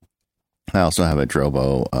 I also have a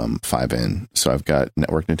Drobo 5N, so I've got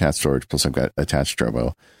network and attached storage, plus I've got attached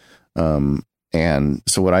Drobo. And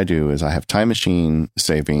so what I do is I have Time Machine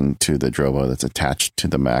saving to the Drobo that's attached to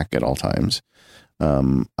the Mac at all times.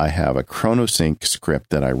 I have a ChronoSync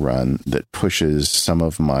script that I run that pushes some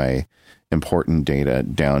of my important data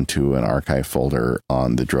down to an archive folder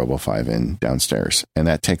on the Drobo 5N downstairs. And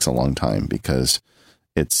that takes a long time because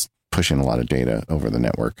it's pushing a lot of data over the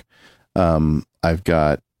network. I've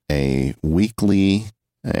got a weekly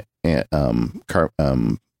Super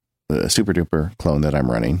Duper clone that I'm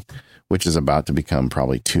running, which is about to become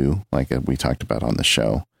probably 2, like we talked about on the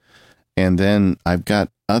show. And then I've got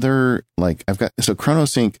so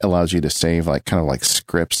ChronoSync allows you to save kind of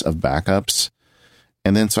scripts of backups.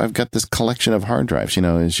 And then, so I've got this collection of hard drives,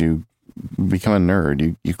 as you become a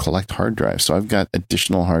nerd, you collect hard drives. So I've got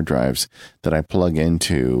additional hard drives that I plug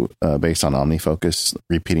into based on OmniFocus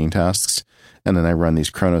repeating tasks. And then I run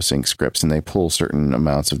these ChronoSync scripts and they pull certain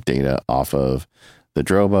amounts of data off of the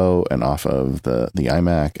Drobo and off of the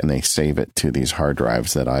iMac, and they save it to these hard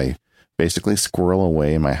drives that I basically squirrel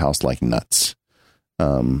away in my house like nuts.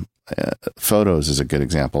 Photos is a good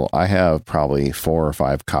example. I have probably 4 or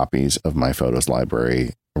 5 copies of my photos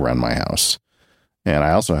library around my house. And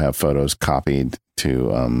I also have photos copied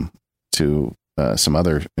to some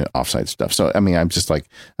other offsite stuff. So, I mean,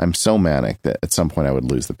 I'm so manic that at some point I would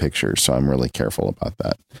lose the pictures. So I'm really careful about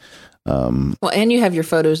that. Well, and you have your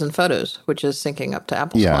photos and photos, which is syncing up to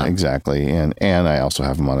Apple's Yeah, Cloud. exactly. And I also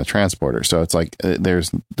have them on a transporter. So it's like,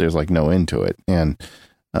 there's no end to it. And,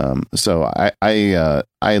 so I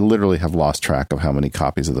literally have lost track of how many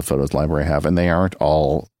copies of the photos library I have, and they aren't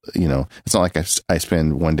all, it's not like I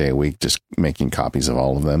spend one day a week just making copies of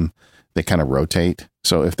all of them. They kind of rotate.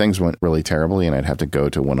 So if things went really terribly and I'd have to go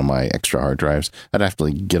to one of my extra hard drives, I'd have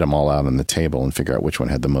to get them all out on the table and figure out which one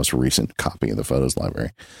had the most recent copy of the photos library.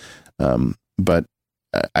 But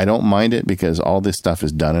I don't mind it because all this stuff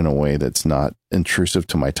is done in a way that's not intrusive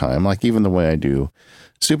to my time. Like even the way I do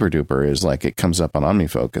Super Duper is it comes up on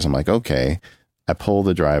OmniFocus. I'm like, okay, I pull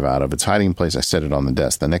the drive out of its hiding place. I set it on the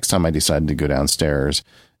desk. The next time I decide to go downstairs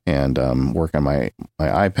and work on my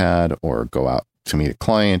iPad or go out to meet a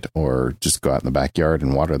client or just go out in the backyard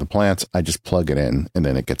and water the plants, I just plug it in and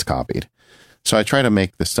then it gets copied. So I try to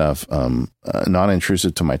make the stuff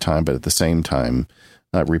non-intrusive to my time, but at the same time,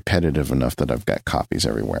 repetitive enough that I've got copies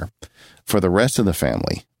everywhere. For the rest of the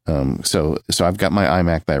family, so I've got my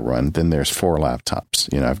iMac that I run. Then there's 4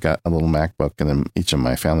 laptops. I've got a little MacBook, and then each of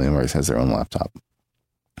my family members has their own laptop.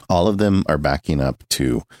 All of them are backing up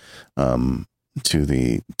to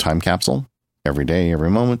the time capsule every day, every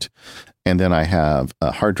moment. And then I have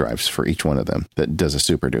hard drives for each one of them that does a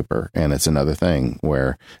Super Duper. And it's another thing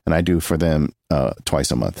and I do for them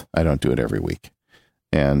twice a month. I don't do it every week.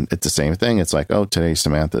 And it's the same thing. It's like, oh, today's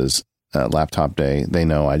Samantha's laptop day. They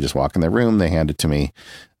know I just walk in their room. They hand it to me.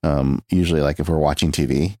 Usually if we're watching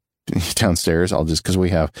TV downstairs, because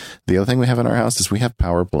the other thing we have in our house is we have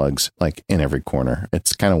power plugs in every corner.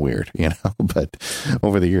 It's kind of weird, but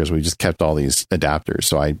over the years, we just kept all these adapters.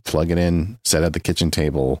 So I plug it in, set at the kitchen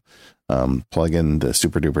table, plug in the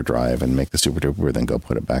Super Duper drive and make the Super Duper, then go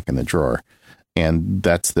put it back in the drawer. And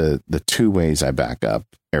that's the 2 ways I back up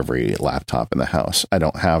every laptop in the house. I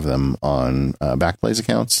don't have them on Backblaze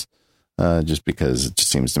accounts just because it just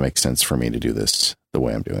seems to make sense for me to do this the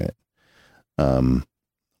way I'm doing it.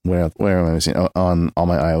 Where am I saying? On all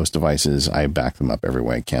my iOS devices, I back them up every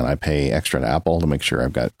way I can. I pay extra to Apple to make sure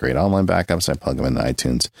I've got great online backups. I plug them into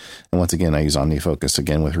iTunes. And once again, I use OmniFocus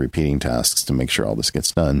again with repeating tasks to make sure all this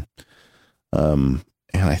gets done. And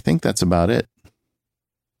I think that's about it.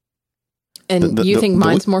 And you think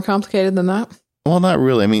mine's more complicated than that? Well, not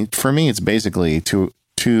really. I mean, for me, it's basically two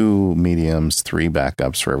mediums, 3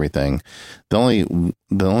 backups for everything. The only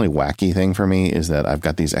wacky thing for me is that I've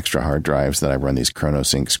got these extra hard drives that I run these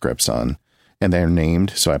ChronoSync scripts on. and they're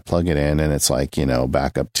named. So I plug it in and it's like,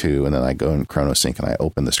 backup 2. And then I go in ChronoSync and I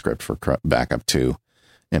open the script for backup 2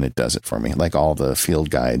 and it does it for me. Like all the field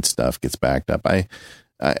guide stuff gets backed up.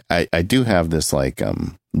 I do have this like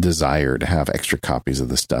desire to have extra copies of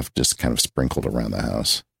the stuff just kind of sprinkled around the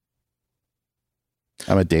house.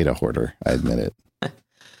 I'm a data hoarder. I admit it.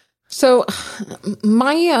 So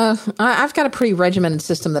I've got a pretty regimented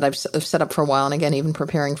system that I've set up for a while. And again, even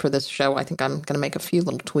preparing for this show, I think I'm going to make a few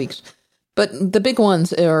little tweaks. But the big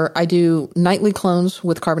ones are I do nightly clones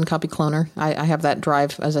with Carbon Copy Cloner. I have that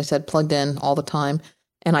drive, as I said, plugged in all the time.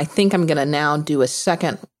 And I think I'm going to now do a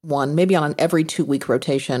second one, maybe on an every 2-week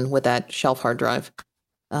rotation with that shelf hard drive.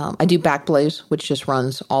 I do Backblaze, which just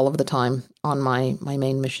runs all of the time on my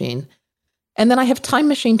main machine. And then I have Time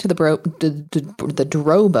Machine to the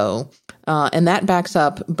Drobo, and that backs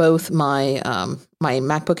up both my my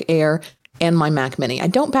MacBook Air and my Mac Mini. I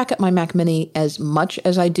don't back up my Mac Mini as much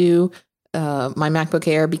as I do my MacBook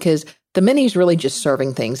Air because the Mini is really just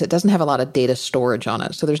serving things. It doesn't have a lot of data storage on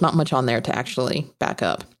it, so there's not much on there to actually back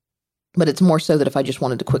up. But it's more so that if I just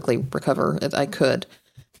wanted to quickly recover, I could.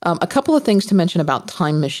 A couple of things to mention about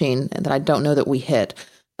Time Machine that I don't know that we hit.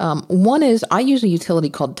 One is I use a utility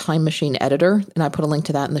called Time Machine Editor, and I put a link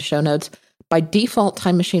to that in the show notes. By default,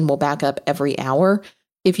 Time Machine will back up every hour.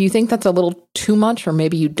 If you think that's a little too much, or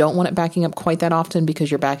maybe you don't want it backing up quite that often because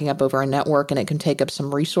you're backing up over a network and it can take up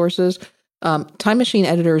some resources, Time Machine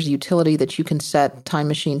Editor is a utility that you can set Time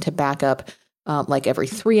Machine to back up like every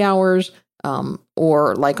 3 hours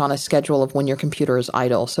or like on a schedule of when your computer is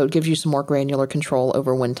idle. So it gives you some more granular control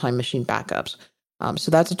over when Time Machine backups. So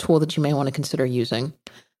that's a tool that you may want to consider using.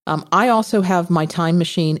 I also have my Time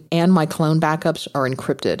Machine and my clone backups are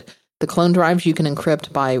encrypted. The clone drives you can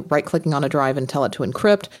encrypt by right-clicking on a drive and tell it to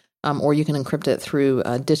encrypt, or you can encrypt it through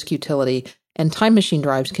a disk utility. And Time Machine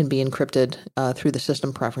drives can be encrypted through the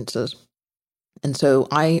system preferences. And so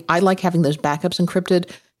I like having those backups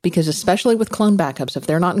encrypted because especially with clone backups, if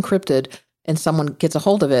they're not encrypted and someone gets a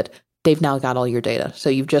hold of it, they've now got all your data. So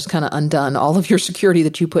you've just kind of undone all of your security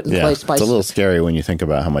that you put in place. It's a little scary when you think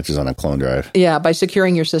about how much is on a clone drive. Yeah, by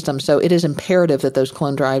securing your system. So it is imperative that those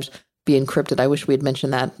clone drives be encrypted. I wish we had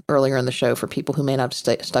mentioned that earlier in the show for people who may not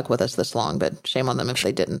have stuck with us this long, but shame on them if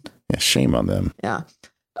they didn't. Yeah, shame on them. Yeah.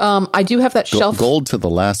 I do have that shelf. Gold to the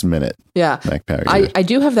last minute. Yeah. I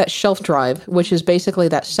do have that shelf drive, which is basically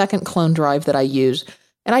that second clone drive that I use.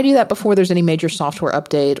 And I do that before there's any major software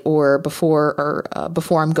update or before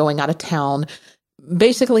I'm going out of town.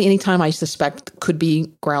 Basically, anytime I suspect could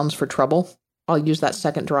be grounds for trouble, I'll use that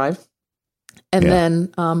second drive. And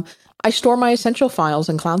then I store my essential files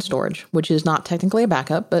in cloud storage, which is not technically a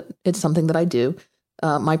backup, but it's something that I do.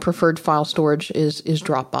 My preferred file storage is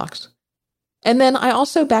Dropbox. And then I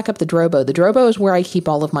also back up the Drobo. The Drobo is where I keep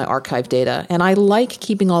all of my archive data. And I like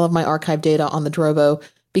keeping all of my archive data on the Drobo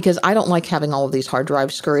because I don't like having all of these hard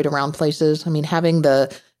drives scurried around places. I mean, having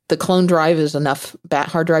the clone drive is enough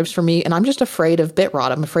hard drives for me. And I'm just afraid of bit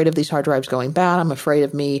rot. I'm afraid of these hard drives going bad. I'm afraid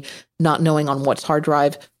of me not knowing on what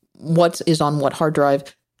is on what hard drive.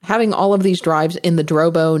 Having all of these drives in the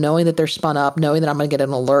Drobo, knowing that they're spun up, knowing that I'm going to get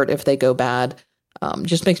an alert if they go bad,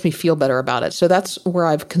 just makes me feel better about it. So that's where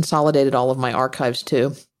I've consolidated all of my archives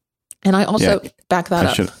to. And I also back that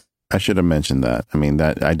up. I should have mentioned that. I mean,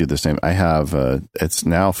 that I do the same. I have, it's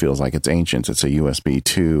now feels like it's ancient. It's a USB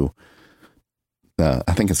 2.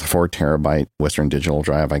 I think it's a 4 terabyte Western Digital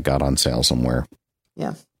drive I got on sale somewhere.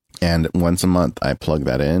 Yeah. And once a month I plug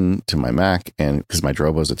that in to my Mac, and because my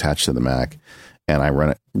Drobo is attached to the Mac, and I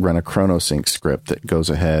run a ChronoSync script that goes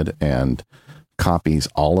ahead and copies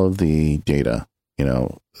all of the data,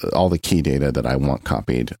 all the key data that I want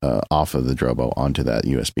copied off of the Drobo onto that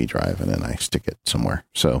USB drive, and then I stick it somewhere.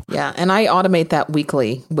 So yeah, and I automate that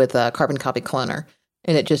weekly with Carbon Copy Cloner,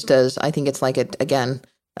 and it just does. I think it's like it again.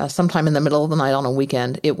 Sometime in the middle of the night on a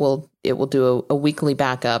weekend, it will do a weekly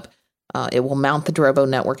backup. It will mount the Drobo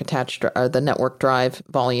network attached, or the network drive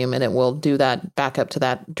volume, and it will do that backup to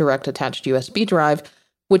that direct attached USB drive,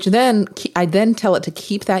 which then I then tell it to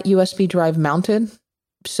keep that USB drive mounted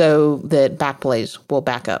so that Backblaze will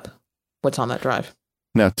back up what's on that drive.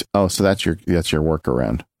 Now, so that's your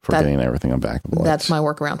workaround for getting everything on Backblaze. That's my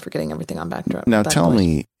workaround for getting everything on Backblaze. Now, tell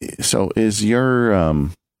me, so is your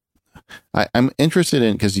I'm interested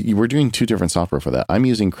in, because we're doing 2 different software for that. I'm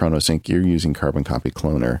using ChronoSync. You're using Carbon Copy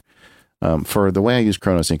Cloner. For the way I use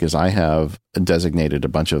ChronoSync is I have designated a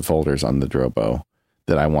bunch of folders on the Drobo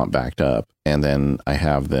that I want backed up. And then I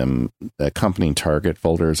have them accompanying target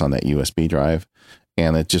folders on that USB drive.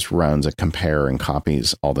 And it just runs a compare and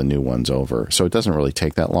copies all the new ones over. So it doesn't really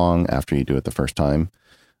take that long after you do it the first time.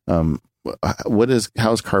 How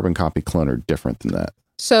is Carbon Copy Cloner different than that?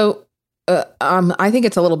 So I think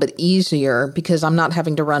it's a little bit easier because I'm not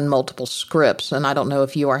having to run multiple scripts, and I don't know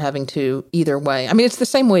if you are having to either way. I mean, it's the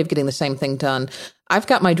same way of getting the same thing done. I've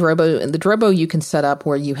got my Drobo, and the Drobo you can set up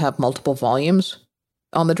where you have multiple volumes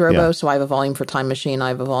on the Drobo. Yeah. So I have a volume for Time Machine. I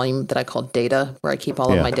have a volume that I call data, where I keep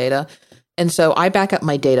all of my data. And so I back up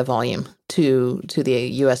my data volume to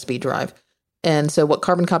the USB drive. And so what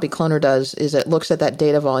Carbon Copy Cloner does is it looks at that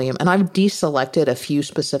data volume, and I've deselected a few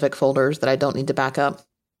specific folders that I don't need to back up.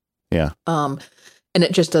 Yeah. And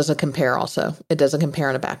it just does a compare also. It does a compare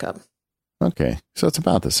and a backup. Okay. So it's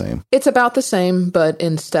about the same. It's about the same, but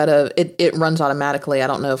instead of it runs automatically. I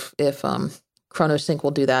don't know if ChronoSync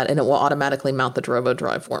will do that, and it will automatically mount the Drobo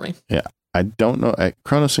drive for me. Yeah. I don't know.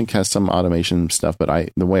 ChronoSync has some automation stuff, but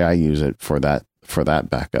the way I use it for that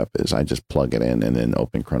backup is I just plug it in and then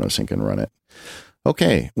open ChronoSync and run it.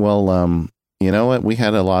 Okay. Well, you know what? We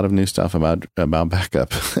had a lot of new stuff about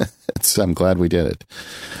backup. So I'm glad we did it.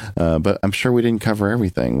 But I'm sure we didn't cover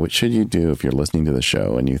everything. What should you do if you're listening to the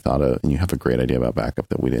show and you have a great idea about backup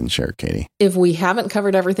that we didn't share, Katie? If we haven't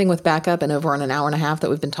covered everything with backup in over an hour and a half that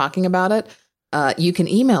we've been talking about it, you can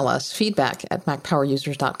email us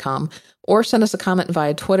feedback@macpowerusers.com or send us a comment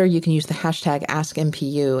via Twitter. You can use the hashtag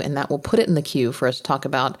AskMPU, and that will put it in the queue for us to talk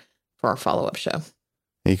about for our follow-up show.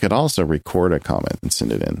 You could also record a comment and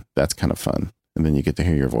send it in. That's kind of fun. And then you get to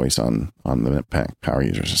hear your voice on the Power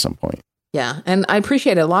Users at some point. Yeah, and I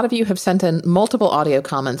appreciate it. A lot of you have sent in multiple audio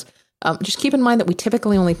comments. Just keep in mind that we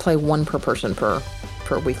typically only play one per person per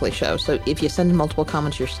weekly show. So if you send in multiple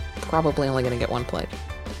comments, you're probably only going to get one played.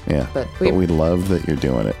 Yeah, but we love that you're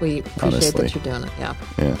doing it. We appreciate that you're doing it, yeah.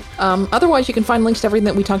 Otherwise, you can find links to everything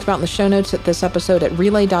that we talked about in the show notes at this episode at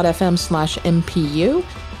relay.fm/MPU.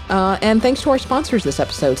 And thanks to our sponsors this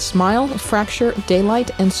episode, Smile, Fracture, Daylight,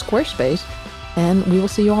 and Squarespace. And we will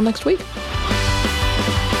see you all next week.